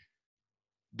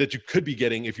could be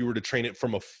getting if you were to train it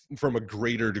from a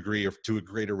greater degree or to a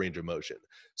greater range of motion.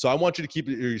 So I want you to keep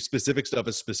your specific stuff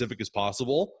as specific as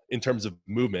possible in terms of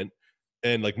movement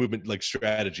and like movement, like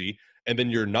strategy, and then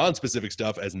your non-specific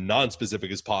stuff as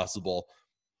non-specific as possible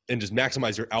and just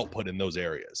maximize your output in those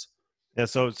areas. Yeah,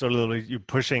 so literally you're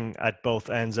pushing at both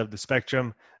ends of the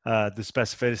spectrum, the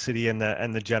specificity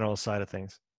and the general side of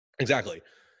things. Exactly.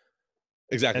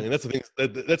 And that's the thing.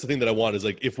 That's the thing that I want is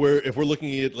like if we're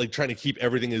looking at like trying to keep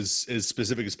everything as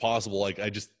specific as possible, like I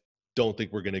just don't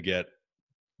think we're gonna get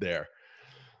there.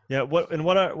 Yeah. What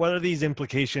are these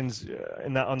implications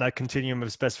on that continuum of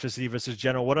specificity versus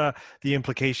general? What are the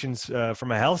implications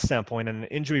from a health standpoint and an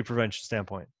injury prevention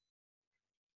standpoint?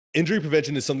 Injury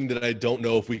prevention is something that I don't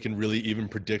know if we can really even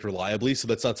predict reliably. So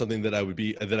that's not something that I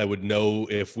would know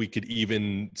if we could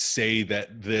even say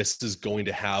that this is going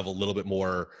to have a little bit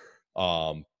more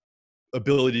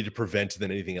ability to prevent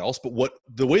than anything else. But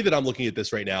the way that I'm looking at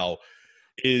this right now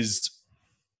is,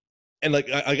 and like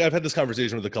I've had this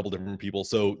conversation with a couple different people.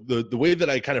 So the way that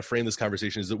I kind of frame this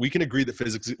conversation is that we can all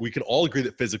agree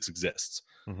that physics exists.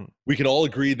 Mm-hmm. We can all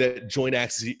agree that joint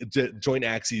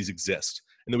axes exist.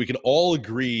 And then we can all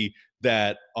agree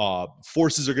that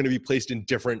forces are going to be placed in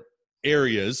different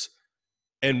areas,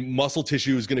 and muscle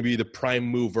tissue is going to be the prime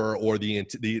mover or the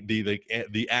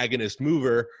agonist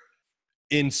mover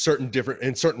in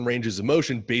certain ranges of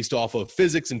motion based off of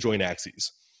physics and joint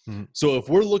axes. Mm-hmm. So if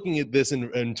we're looking at this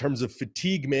in terms of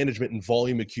fatigue management and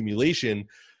volume accumulation,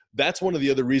 that's one of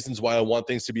the other reasons why I want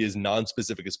things to be as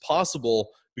non-specific as possible,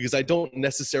 because I don't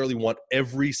necessarily want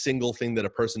every single thing that a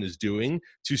person is doing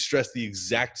to stress the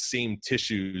exact same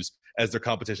tissues as their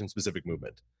competition-specific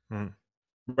movement. Mm.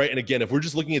 Right. And again, if we're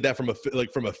just looking at that from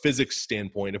a physics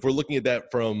standpoint, if we're looking at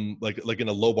that from like in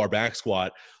a low bar back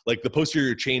squat, like the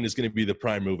posterior chain is going to be the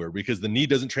prime mover because the knee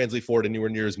doesn't translate forward anywhere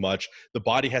near as much. The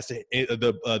body has to,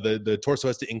 the torso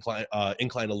has to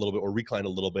incline a little bit or recline a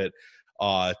little bit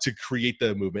to create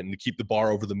the movement and to keep the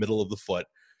bar over the middle of the foot.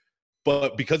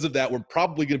 But because of that, we're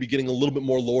probably going to be getting a little bit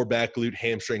more lower back, glute,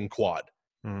 hamstring, quad.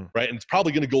 Mm-hmm. Right. And it's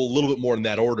probably going to go a little bit more in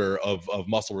that order of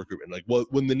muscle recruitment. Like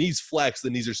when the knees flex,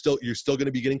 you're still going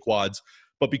to be getting quads,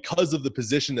 but because of the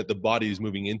position that the body is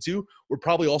moving into, we're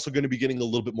probably also going to be getting a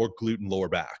little bit more glute and lower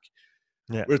back.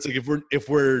 Yeah. Where it's like, if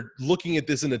we're looking at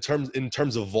this in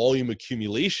terms of volume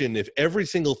accumulation, if every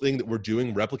single thing that we're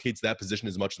doing replicates that position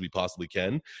as much as we possibly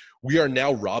can, we are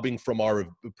now robbing from our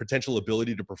potential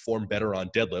ability to perform better on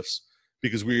deadlifts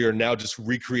because we are now just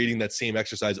recreating that same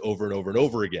exercise over and over and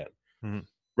over again. Mm-hmm.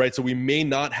 Right. So we may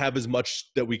not have as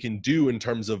much that we can do in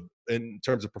terms of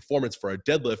performance for our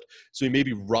deadlift. So we may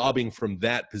be robbing from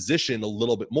that position a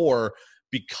little bit more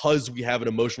because we have an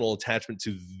emotional attachment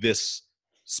to this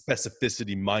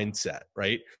specificity mindset.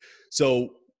 Right.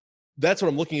 So that's what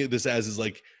I'm looking at this as, is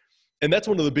like, and that's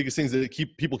one of the biggest things that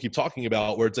people keep talking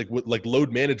about, where it's like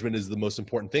load management is the most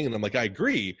important thing. And I'm like, I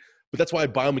agree, but that's why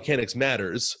biomechanics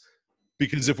matters,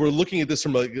 because if we're looking at this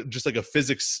from just like a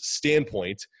physics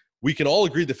standpoint, we can all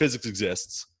agree that physics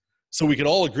exists. So we can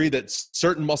all agree that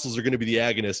certain muscles are going to be the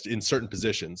agonist in certain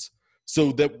positions.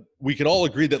 So that we can all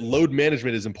agree that load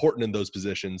management is important in those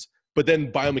positions, but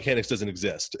then biomechanics doesn't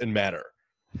exist and matter.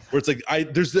 Where it's like, I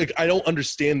don't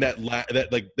understand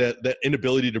that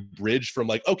inability to bridge from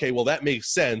like, okay, well that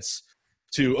makes sense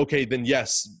to, okay, then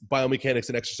yes, biomechanics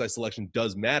and exercise selection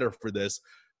does matter for this,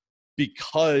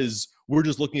 because we're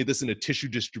just looking at this in a tissue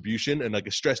distribution and like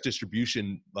a stress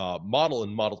distribution model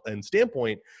and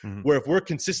standpoint, where if we're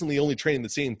consistently only training the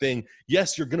same thing,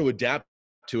 yes, you're going to adapt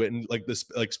to it. And like this,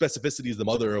 like specificity is the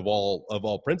mother of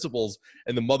all principles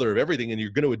and the mother of everything. And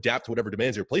you're going to adapt to whatever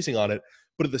demands you're placing on it.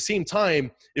 But at the same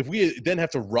time, if we then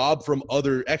have to rob from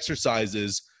other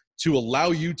exercises to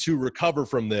allow you to recover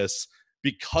from this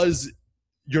because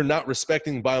you're not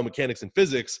respecting biomechanics and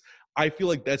physics, I feel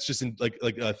like that's just like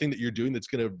a thing that you're doing that's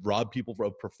going to rob people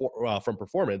from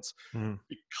performance,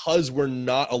 because we're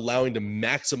not allowing to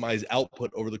maximize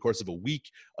output over the course of a week,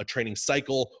 a training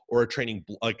cycle, or a training,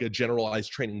 like a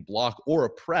generalized training block or a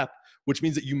prep, which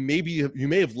means that you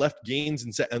may have left gains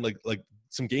and like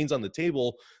some gains on the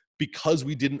table because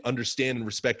we didn't understand and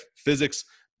respect physics,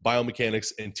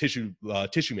 biomechanics, and tissue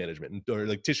management, or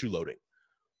like tissue loading.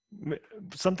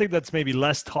 Something that's maybe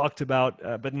less talked about,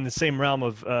 but in the same realm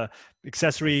of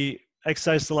accessory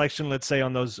exercise selection, let's say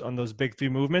on those big three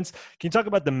movements. Can you talk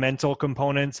about the mental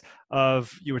components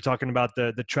of, you were talking about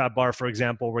the trap bar, for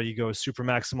example, where you go super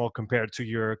maximal compared to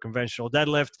your conventional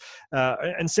deadlift,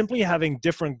 and simply having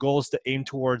different goals to aim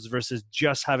towards versus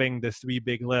just having the three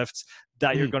big lifts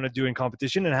that you're going to do in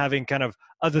competition, and having kind of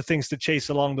other things to chase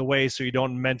along the way so you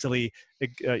don't mentally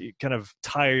kind of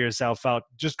tire yourself out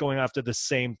just going after the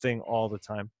same thing all the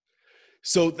time.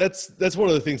 So that's one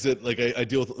of the things that like I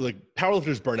deal with. Like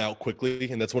powerlifters burn out quickly,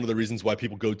 and that's one of the reasons why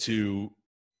people go to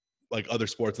like other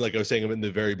sports. And like I was saying in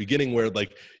the very beginning, where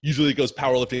like usually it goes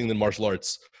powerlifting and then martial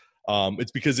arts.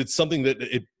 It's because it's something that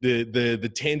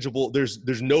the tangible,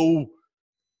 there's no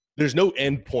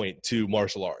end point to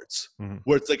martial arts,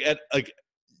 where it's like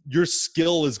your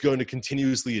skill is going to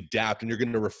continuously adapt, and you're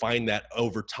going to refine that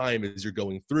over time as you're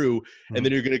going through. And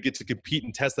then you're going to get to compete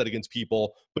and test that against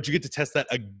people, but you get to test that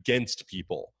against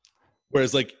people.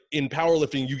 Whereas like in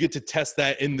powerlifting, you get to test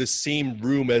that in the same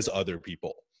room as other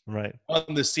people, right,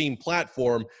 on the same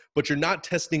platform, but you're not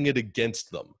testing it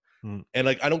against them. And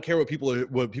like, I don't care what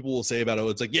people will say about it.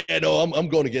 It's like, yeah, no, I'm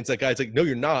going against that guy. It's like, no,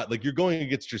 you're not. Like, you're going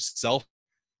against yourself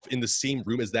in the same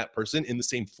room as that person in the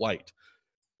same flight.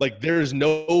 Like there's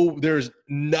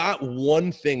not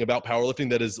one thing about powerlifting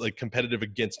that is like competitive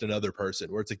against another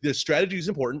person, where it's like this strategy is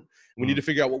important. We need to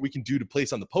figure out what we can do to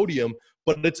place on the podium,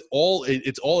 but it's all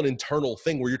an internal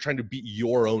thing where you're trying to beat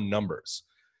your own numbers.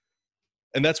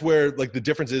 And that's where like the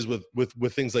difference is with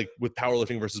things like with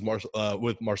powerlifting versus martial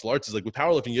arts is like with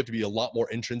powerlifting, you have to be a lot more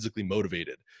intrinsically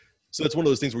motivated. So that's one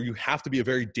of those things where you have to be a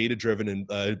very data-driven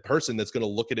person that's going to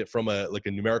look at it from a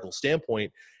numerical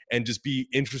standpoint and just be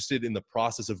interested in the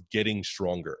process of getting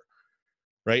stronger,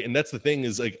 right? And that's the thing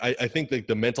is like I think like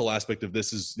the mental aspect of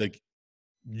this is like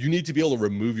you need to be able to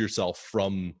remove yourself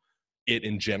from it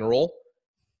in general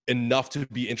enough to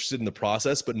be interested in the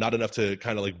process, but not enough to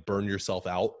kind of like burn yourself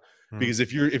out. Because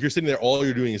if you're sitting there, all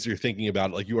you're doing is you're thinking about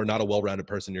it, like you are not a well-rounded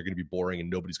person. You're going to be boring and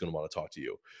nobody's going to want to talk to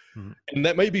you. And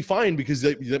that might be fine because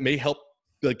that may help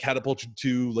like catapult you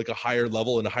to like a higher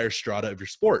level and a higher strata of your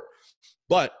sport.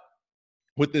 But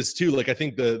with this too, like I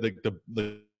think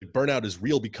the burnout is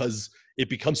real because it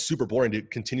becomes super boring to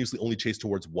continuously only chase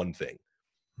towards one thing.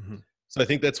 So I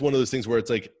think that's one of those things where it's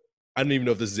like, I don't even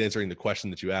know if this is answering the question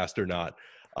that you asked or not.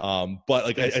 But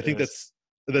like, I think that's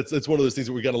one of those things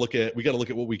that we got to look at. We got to look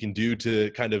at what we can do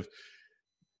to kind of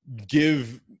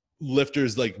give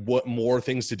lifters like what more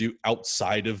things to do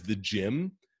outside of the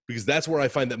gym, because that's where I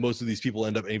find that most of these people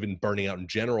end up even burning out in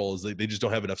general, is they just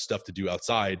don't have enough stuff to do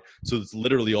outside. So it's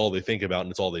literally all they think about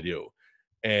and it's all they do.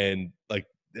 And like,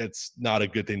 that's not a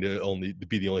good thing to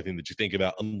be the only thing that you think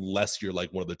about, unless you're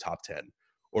like one of the top 10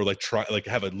 or like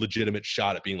have a legitimate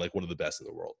shot at being like one of the best in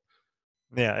the world.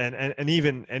 Yeah, and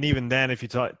even then, if you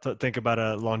think about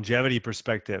a longevity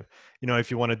perspective, you know, if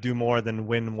you want to do more than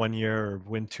win 1 year or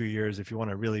win 2 years, if you want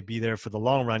to really be there for the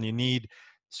long run, you need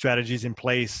strategies in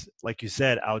place, like you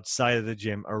said, outside of the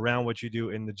gym, around what you do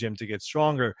in the gym to get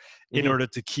stronger, in order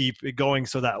to keep it going.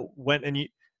 So that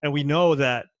and we know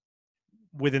that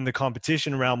within the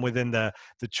competition realm, within the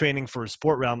training for a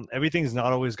sport realm, everything's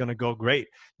not always going to go great.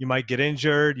 You might get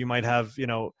injured. You might have,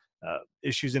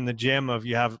 issues in the gym of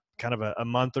you have kind of a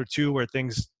month or two where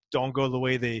things don't go the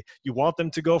way you want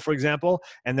them to go, for example.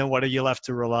 And then what are you left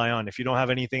to rely on? If you don't have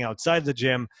anything outside the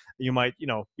gym, you might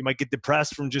get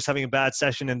depressed from just having a bad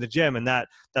session in the gym. And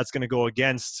that's going to go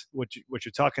against what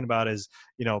you're talking about is,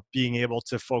 being able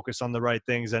to focus on the right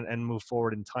things and move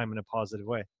forward in time in a positive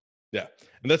way. Yeah.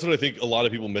 And that's what I think a lot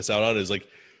of people miss out on is like,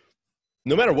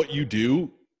 no matter what you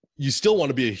do, you still want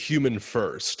to be a human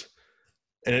first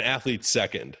and an athlete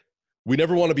second. We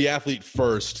never want to be athlete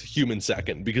first, human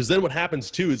second, because then what happens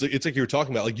too is it's like you were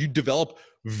talking about, like you develop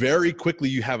very quickly,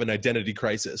 you have an identity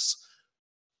crisis.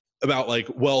 about like,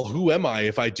 well, who am I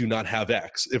if I do not have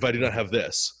X, if I do not have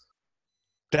this?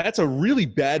 That's a really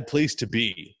bad place to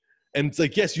be. And it's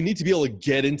like, yes, you need to be able to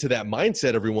get into that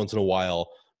mindset every once in a while,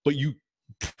 but you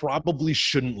probably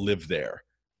shouldn't live there.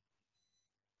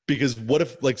 Because what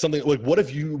if like something like, what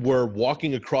if you were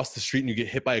walking across the street and you get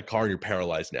hit by a car and you're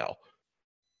paralyzed now?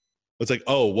 It's like,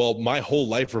 oh, well, my whole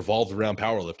life revolved around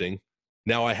powerlifting.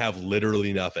 Now I have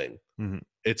literally nothing. Mm-hmm.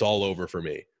 It's all over for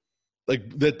me.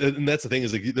 Like that, and that's the thing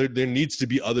is like there needs to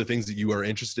be other things that you are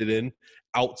interested in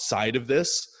outside of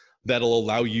this that'll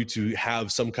allow you to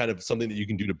have some kind of something that you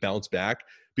can do to bounce back.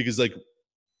 Because like,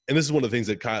 and this is one of the things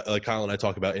that Kyle and I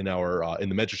talk about in our in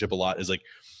the mentorship a lot is like,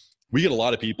 we get a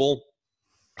lot of people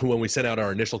who, when we send out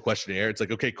our initial questionnaire, it's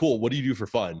like, okay, cool. What do you do for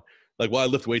fun? Like, well, I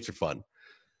lift weights for fun.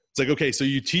 It's like, okay, so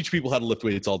you teach people how to lift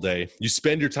weights all day. You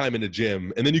spend your time in a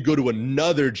gym, and then you go to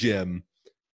another gym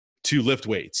to lift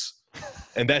weights.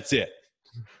 And that's it.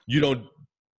 You don't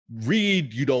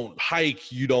read, you don't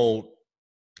hike, you don't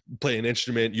play an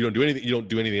instrument, you don't do anything, you don't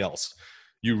do anything else.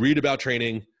 You read about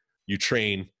training, you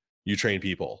train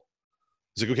people.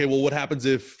 It's like, okay, well, what happens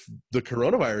if the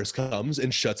coronavirus comes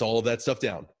and shuts all of that stuff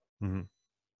down? Mm-hmm.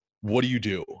 What do you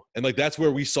do? And like, that's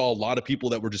where we saw a lot of people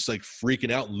that were just like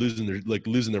freaking out and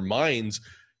losing their minds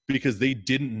because they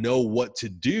didn't know what to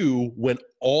do when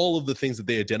all of the things that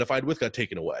they identified with got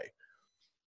taken away.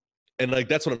 And like,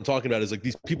 that's what I'm talking about is like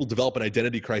these people develop an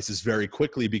identity crisis very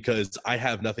quickly because I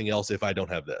have nothing else if I don't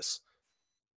have this.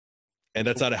 And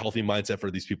that's not a healthy mindset for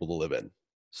these people to live in.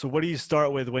 So what do you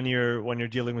start with when you're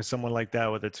dealing with someone like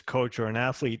that, whether it's a coach or an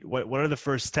athlete? What are the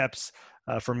first steps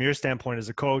from your standpoint as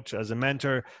a coach, as a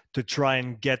mentor, to try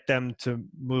and get them to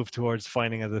move towards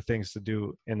finding other things to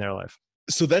do in their life?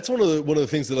 So that's one of the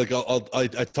things that like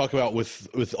I talk about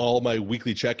with all my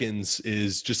weekly check-ins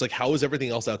is just like, how is everything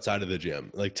else outside of the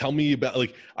gym? Like, tell me about,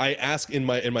 like, I ask in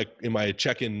my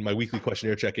check-in, my weekly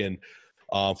questionnaire check-in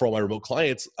for all my remote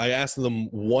clients, I ask them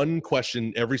one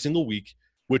question every single week,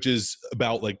 which is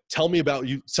about like, tell me about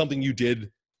something you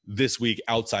did this week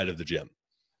outside of the gym.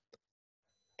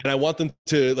 And I want them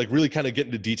to like really kind of get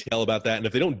into detail about that. And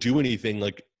if they don't do anything,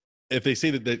 like if they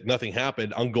say that nothing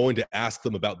happened, I'm going to ask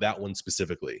them about that one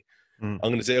specifically. I'm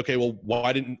going to say, okay, well,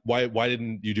 why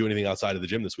didn't you do anything outside of the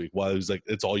gym this week? Well, it was like,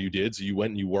 it's all you did. So you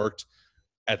went and you worked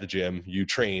at the gym, you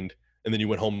trained, and then you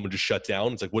went home and just shut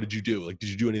down. It's like, what did you do? Like, did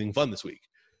you do anything fun this week?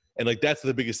 And like, that's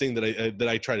the biggest thing that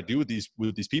I try to do with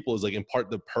these people is like impart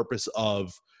the purpose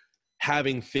of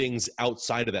having things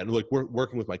outside of that. And like, we're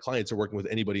working with my clients or working with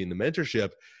anybody in the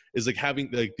mentorship is like having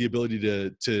like the ability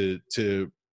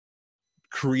to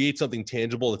create something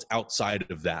tangible that's outside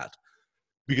of that.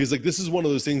 Because like, this is one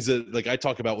of those things that like I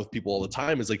talk about with people all the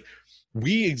time is like,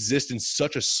 we exist in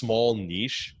such a small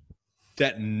niche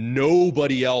that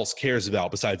nobody else cares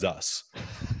about besides us.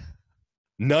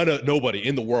 Nobody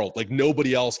in the world, like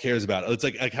nobody else cares about it. It's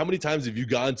like how many times have you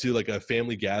gone to like a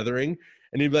family gathering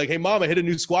and you'd be like, hey mom, I hit a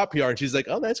new squat PR. And she's like,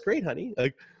 oh, that's great, honey.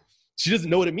 Like she doesn't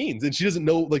know what it means. And she doesn't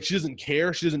know, like, she doesn't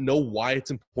care. She doesn't know why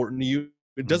it's important to you.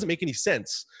 It doesn't make any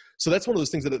sense. So that's one of those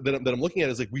things that I'm looking at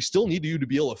is like, we still need you to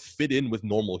be able to fit in with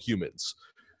normal humans.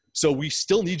 So we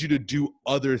still need you to do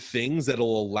other things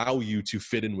that'll allow you to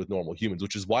fit in with normal humans,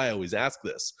 which is why I always ask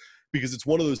this, because it's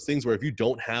one of those things where if you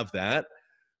don't have that,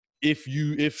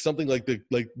 if something like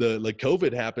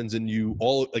COVID happens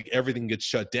and everything gets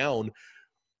shut down,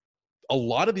 a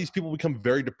lot of these people become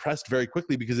very depressed very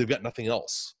quickly because they've got nothing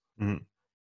else. Mm-hmm.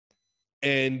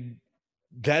 And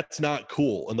that's not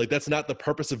cool. And like, that's not the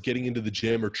purpose of getting into the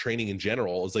gym or training in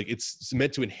general. It's like, it's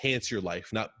meant to enhance your life,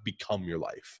 not become your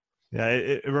life. Yeah.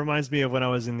 It reminds me of when I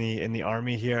was in the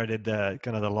army here. I did the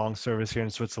kind of the long service here in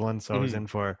Switzerland. So I was in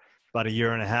for about a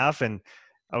year and a half, and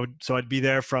I'd be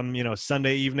there from,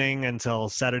 Sunday evening until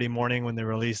Saturday morning when they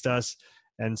released us.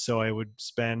 And so I would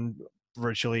spend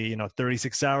virtually,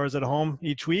 36 hours at home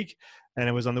each week. And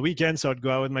it was on the weekend. So I'd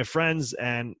go out with my friends,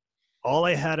 and all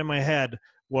I had in my head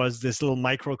was this little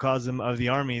microcosm of the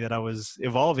army that I was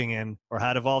evolving in, or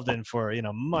had evolved in for,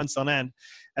 months on end.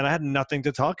 And I had nothing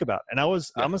to talk about. And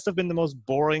I must have been the most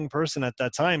boring person at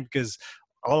that time, because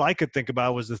all I could think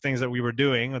about was the things that we were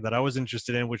doing or that I was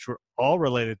interested in, which were all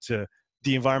related to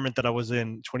the environment that I was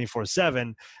in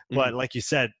 24/7. But like you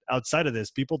said, outside of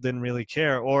this, people didn't really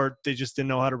care, or they just didn't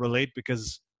know how to relate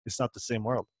because it's not the same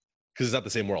world. Because it's not the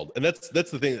same world. And that's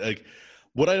the thing. Like,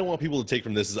 what I don't want people to take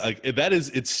from this is like,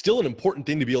 it's still an important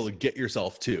thing to be able to get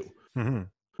yourself to,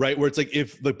 right? Where it's like,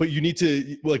 but we need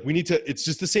to, it's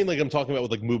just the same, like I'm talking about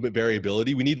with like movement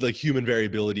variability. We need like human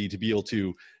variability to be able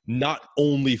to not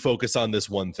only focus on this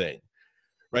one thing.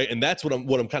 Right. And that's what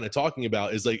I'm kind of talking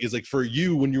about is like for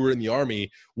you, when you were in the army,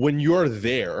 when you're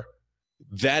there,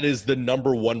 that is the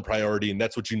number one priority, and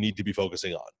that's what you need to be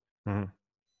focusing on. Mm-hmm.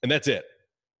 And that's it.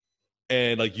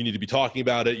 And like, you need to be talking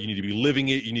about it. You need to be living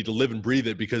it. You need to live and breathe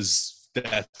it, because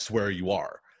that's where you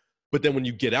are. But then when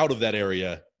you get out of that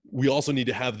area, we also need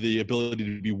to have the ability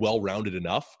to be well-rounded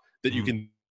enough that you can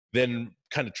then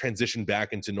kind of transition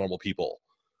back into normal people.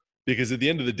 Because at the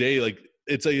end of the day, like,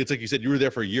 it's like you said, you were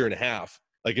there for a year and a half.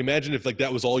 Like, imagine if like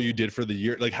that was all you did for the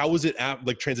year. Like, how was it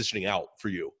like transitioning out for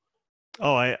you?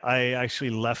 Oh, I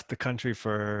actually left the country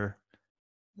for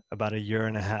about a year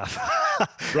and a half.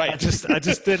 Right. I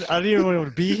didn't even want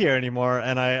to be here anymore.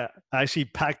 And I actually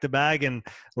packed a bag and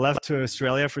left to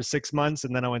Australia for 6 months.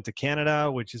 And then I went to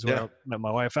Canada, which is where I met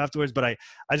my wife afterwards. But I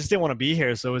just didn't want to be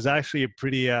here. So it was actually a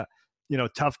pretty,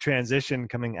 tough transition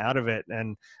coming out of it.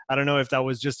 And I don't know if that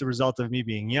was just a result of me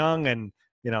being young and,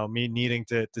 me needing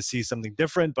to see something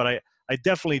different. But I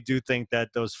definitely do think that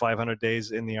those 500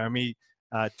 days in the Army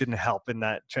didn't help in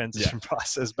that transition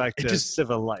process back to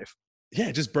civil life. Yeah,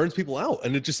 it just burns people out.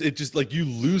 And it just like, you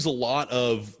lose a lot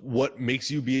of what makes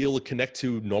you be able to connect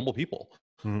to normal people.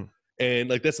 Mm-hmm. And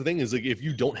like, that's the thing, is like, if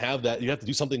you don't have that, you have to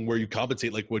do something where you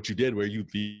compensate, like what you did, where you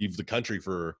leave the country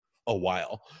for a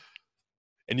while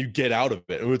and you get out of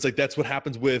it. And it's like, that's what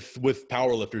happens with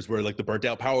powerlifters, where like the burnt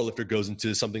out powerlifter goes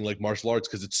into something like martial arts,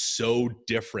 because it's so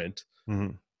different.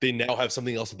 Mm-hmm. They now have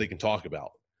something else that they can talk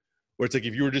about. Where it's like,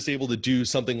 if you were just able to do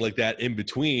something like that in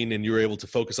between, and you were able to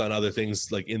focus on other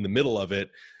things like in the middle of it,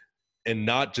 and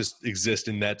not just exist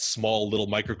in that small little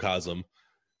microcosm,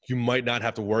 you might not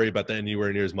have to worry about that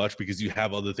anywhere near as much, because you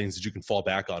have other things that you can fall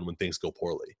back on when things go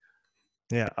poorly.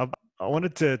 Yeah. I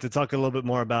wanted to talk a little bit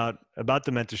more about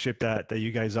the mentorship that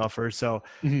you guys offer. So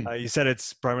you said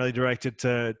it's primarily directed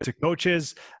to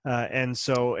coaches. And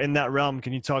so in that realm,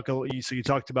 can you talk, so you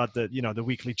talked about the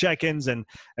weekly check-ins and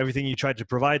everything you tried to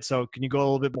provide. So can you go a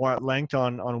little bit more at length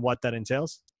on what that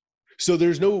entails? So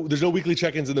there's no weekly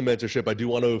check-ins in the mentorship. I do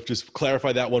want to just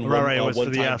clarify that one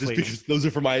time, just because those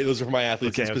are for my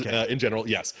athletes in general.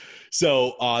 Yes.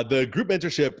 So the group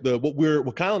mentorship,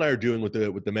 what Kyle and I are doing with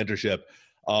the mentorship,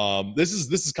 this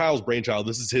is Kyle's brainchild.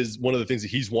 This is one of the things that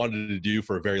he's wanted to do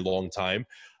for a very long time.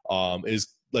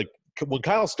 Is like, when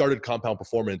Kyle started Compound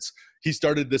Performance, he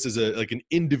started this as an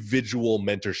individual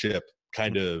mentorship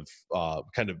kind of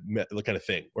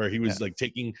thing, where he was like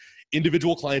taking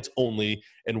individual clients only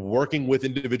and working with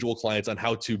individual clients on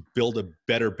how to build a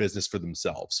better business for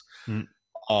themselves.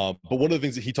 But one of the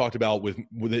things that he talked about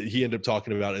he ended up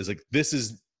talking about is like,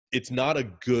 it's not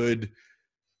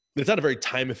a very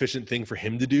time efficient thing for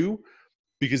him to do,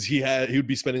 because he would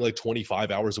be spending like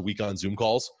 25 hours a week on Zoom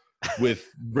calls with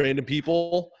random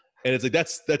people. And it's like,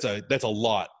 that's a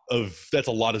lot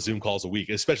of Zoom calls a week,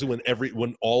 especially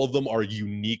when all of them are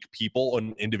unique people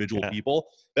and individual people.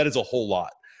 That is a whole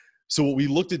lot. So what he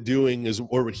looked at doing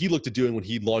when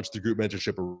he launched the group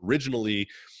mentorship originally,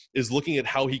 is looking at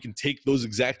how he can take those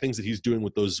exact things that he's doing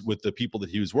with the people that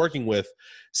he was working with,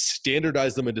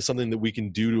 standardize them into something that we can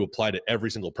do to apply to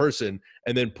every single person,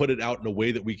 and then put it out in a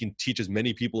way that we can teach as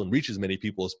many people and reach as many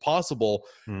people as possible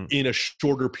in a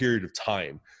shorter period of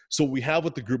time. So what we have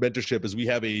with the group mentorship is we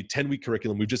have a 10-week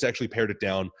curriculum. We've just actually pared it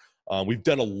down. We've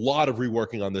done a lot of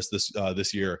reworking on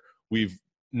this year. We've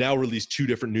now released 2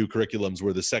 different new curriculums,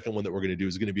 where the second one that we're going to do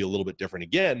is going to be a little bit different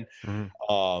again.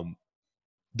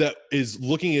 That is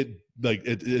looking at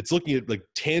it's looking at like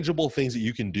tangible things that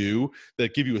you can do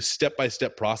that give you a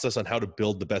step-by-step process on how to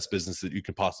build the best business that you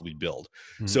can possibly build.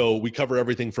 So we cover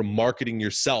everything from marketing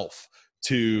yourself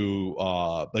to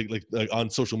like on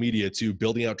social media, to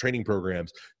building out training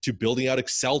programs, to building out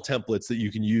Excel templates that you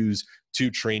can use to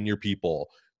train your people,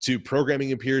 to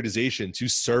programming and periodization, to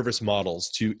service models,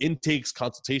 to intakes,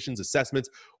 consultations, assessments.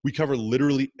 We cover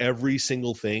literally every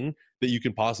single thing that you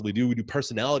can possibly do. We do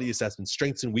personality assessments,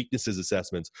 strengths and weaknesses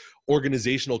assessments,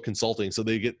 organizational consulting. So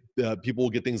people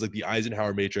will get things like the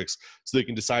Eisenhower matrix, so they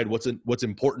can decide what's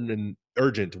important and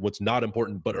urgent, what's not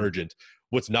important but urgent,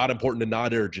 what's not important and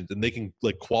not urgent, and they can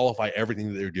like qualify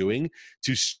everything that they're doing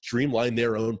to streamline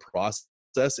their own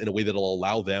process in a way that'll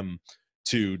allow them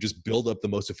to just build up the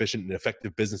most efficient and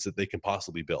effective business that they can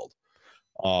possibly build.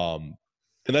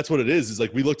 And that's what it is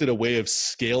like, we looked at a way of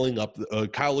scaling up,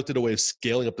 Kyle looked at a way of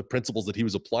scaling up the principles that he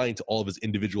was applying to all of his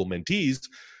individual mentees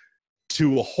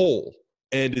to a whole.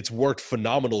 And it's worked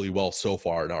phenomenally well so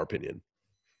far, in our opinion.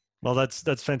 Well, that's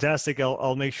fantastic.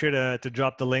 I'll make sure to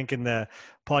drop the link in the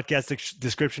podcast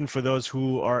description for those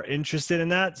who are interested in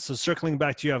that. So circling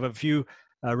back to you, I have a few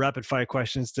rapid fire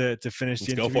questions to finish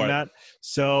the interview, Matt.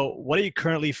 So what are you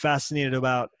currently fascinated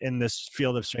about in this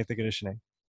field of strength and conditioning?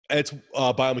 It's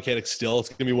biomechanics still. It's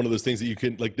gonna be one of those things that you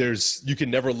can like. You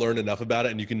can never learn enough about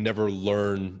it, and you can never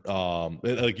learn.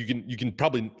 Like you can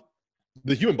probably.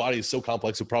 The human body is so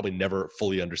complex, you'll probably never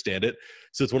fully understand it.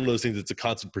 So it's one of those things that's a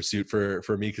constant pursuit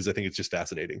for me because I think it's just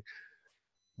fascinating.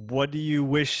 What do you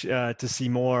wish to see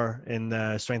more in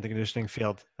the strength and conditioning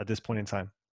field at this point in time?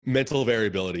 Mental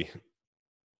variability.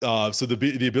 So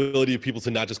the ability of people to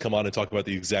not just come on and talk about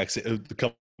the exact same,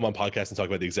 come on podcasts and talk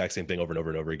about the exact same thing over and over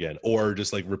and over again, or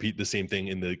just like repeat the same thing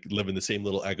live in the same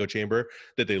little echo chamber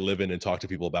that they live in and talk to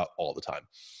people about all the time.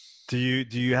 Do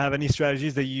you have any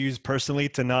strategies that you use personally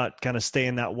to not kind of stay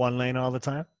in that one lane all the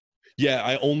time? Yeah,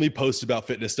 I only post about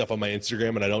fitness stuff on my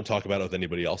Instagram, and I don't talk about it with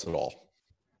anybody else at all.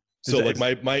 So like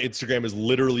my Instagram is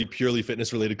literally purely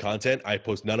fitness related content. I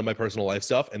post none of my personal life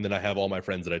stuff, and then I have all my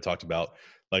friends that I talked about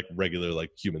like regular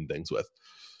like human things with.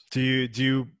 Do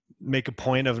you make a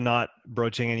point of not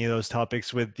broaching any of those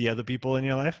topics with the other people in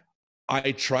your life?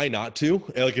 I try not to.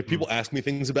 Like if people ask me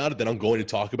things about it, then I'm going to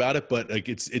talk about it. But like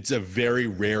it's a very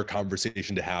rare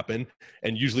conversation to happen.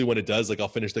 And usually when it does, like I'll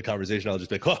finish the conversation, I'll just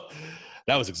be like, oh,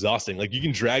 that was exhausting. Like you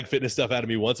can drag fitness stuff out of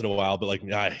me once in a while, but like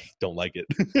I don't like it.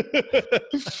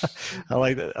 I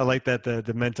like that. I like that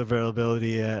the mental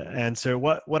variability answer.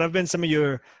 What have been some of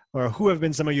your, or who have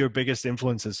been some of your biggest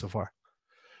influences so far?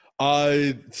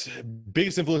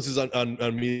 Biggest influences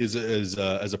on me as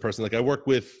a person. Like I work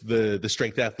with the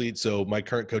strength athlete. So my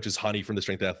current coach is Hani from the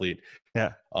Strength Athlete.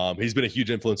 Yeah. He's been a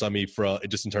huge influence on me for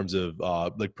just in terms of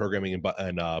like programming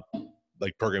and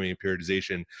like programming and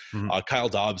periodization. Mm-hmm. Kyle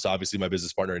Dobbs, obviously my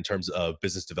business partner in terms of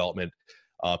business development.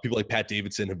 People like Pat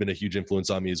Davidson have been a huge influence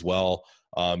on me as well.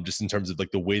 Just in terms of like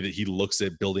the way that he looks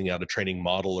at building out a training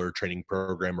model or training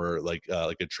program or like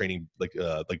a training like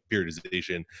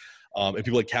periodization. And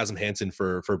people like Chasm Hansen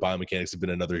for biomechanics have been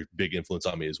another big influence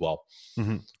on me as well.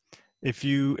 Mm-hmm. If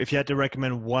you had to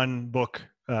recommend one book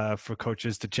for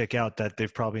coaches to check out that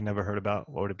they've probably never heard about,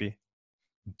 what would it be?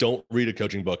 Don't read a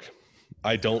coaching book.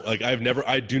 I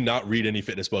do not read any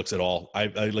fitness books at all. I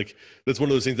like, that's one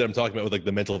of those things that I'm talking about with like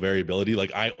the mental variability.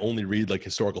 Like I only read like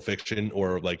historical fiction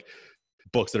or like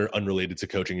books that are unrelated to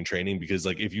coaching and training, because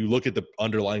like, if you look at the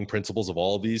underlying principles of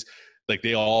all of these, like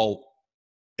they all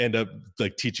end up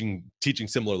like teaching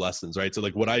similar lessons. Right. So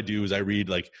like what I do is I read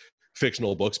like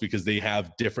fictional books because they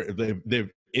have different, they've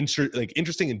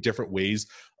interesting and different ways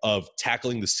of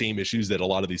tackling the same issues that a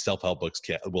lot of these self-help books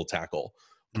will tackle,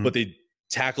 but they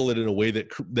tackle it in a way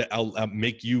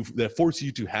that force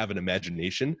you to have an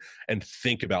imagination and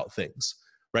think about things,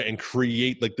 right? And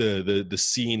create like the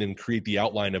scene and create the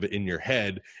outline of it in your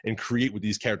head and create what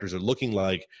these characters are looking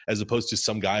like, as opposed to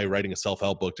some guy writing a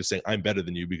self-help book just saying, I'm better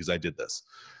than you because I did this.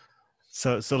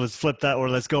 So let's flip that, or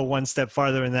let's go one step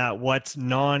farther in that. What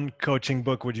non-coaching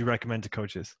book would you recommend to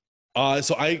coaches?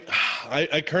 So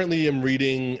I currently am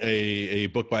reading a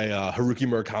book by Haruki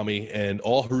Murakami, and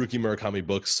all Haruki Murakami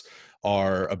books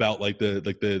are about like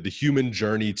the human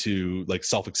journey to like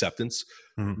self-acceptance,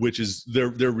 which is they're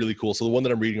really cool. So the one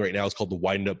that I'm reading right now is called The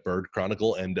Wind Up Bird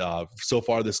Chronicle, and so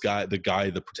far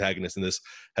the protagonist in this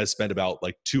has spent about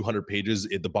like 200 pages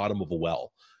at the bottom of a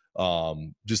well,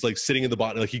 just like sitting in the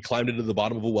bottom. Like he climbed into the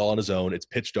bottom of a well on his own. It's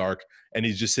pitch dark, and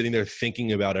he's just sitting there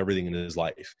thinking about everything in his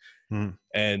life.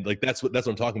 And like that's what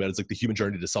I'm talking about. It's like the human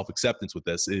journey to self-acceptance with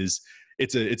this is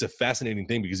it's a fascinating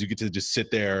thing, because you get to just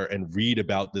sit there and read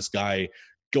about this guy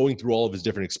going through all of his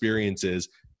different experiences,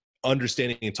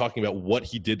 understanding and talking about what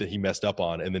he did that he messed up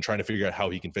on, and then trying to figure out how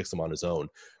he can fix them on his own.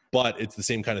 But it's the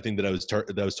same kind of thing that I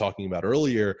was talking about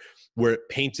earlier, where it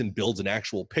paints and builds an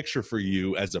actual picture for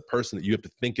you as a person that you have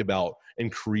to think about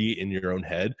and create in your own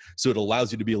head. So it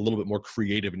allows you to be a little bit more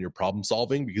creative in your problem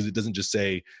solving, because it doesn't just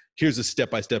say, here's a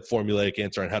step-by-step formulaic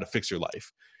answer on how to fix your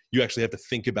life. You actually have to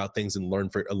think about things and learn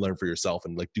for yourself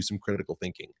and like do some critical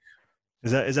thinking.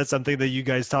 Is that something that you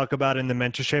guys talk about in the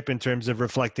mentorship in terms of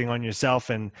reflecting on yourself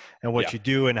and what you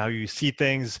do and how you see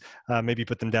things? Maybe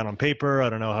put them down on paper. I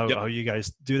don't know how you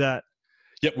guys do that.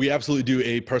 Yep, we absolutely do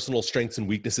a personal strengths and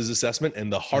weaknesses assessment.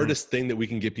 And the hardest thing that we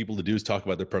can get people to do is talk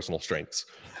about their personal strengths.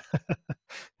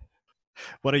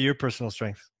 What are your personal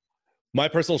strengths? My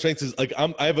personal strengths is like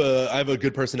I have a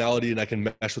good personality, and I can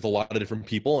mesh with a lot of different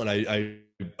people. And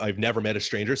I've never met a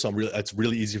stranger, so it's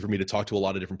really easy for me to talk to a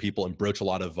lot of different people and broach a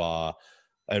lot of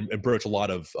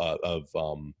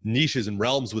niches and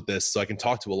realms with this, so I can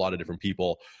talk to a lot of different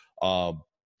people.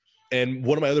 And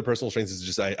one of my other personal strengths is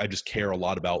just I just care a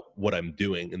lot about what I'm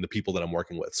doing and the people that I'm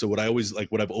working with. So what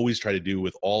I've always tried to do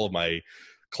with all of my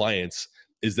clients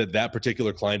is that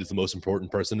particular client is the most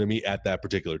important person to me at that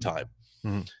particular time.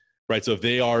 right? So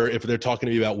if they're talking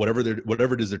to me about whatever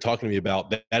it is they're talking to me about,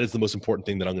 that is the most important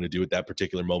thing that I'm going to do at that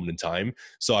particular moment in time.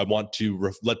 So I want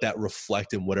to let that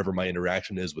reflect in whatever my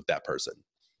interaction is with that person.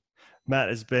 Matt,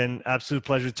 it's been an absolute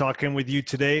pleasure talking with you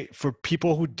today. For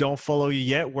people who don't follow you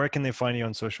yet, where can they find you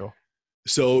on social?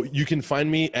 So you can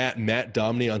find me at Matt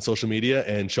Domney on social media.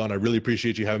 And Sean, I really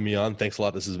appreciate you having me on. Thanks a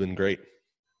lot. This has been great.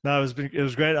 No, it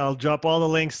was great. I'll drop all the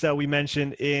links that we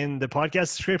mentioned in the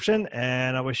podcast description,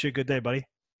 and I wish you a good day, buddy.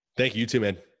 Thank you. You too,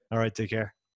 man. All right. Take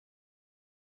care.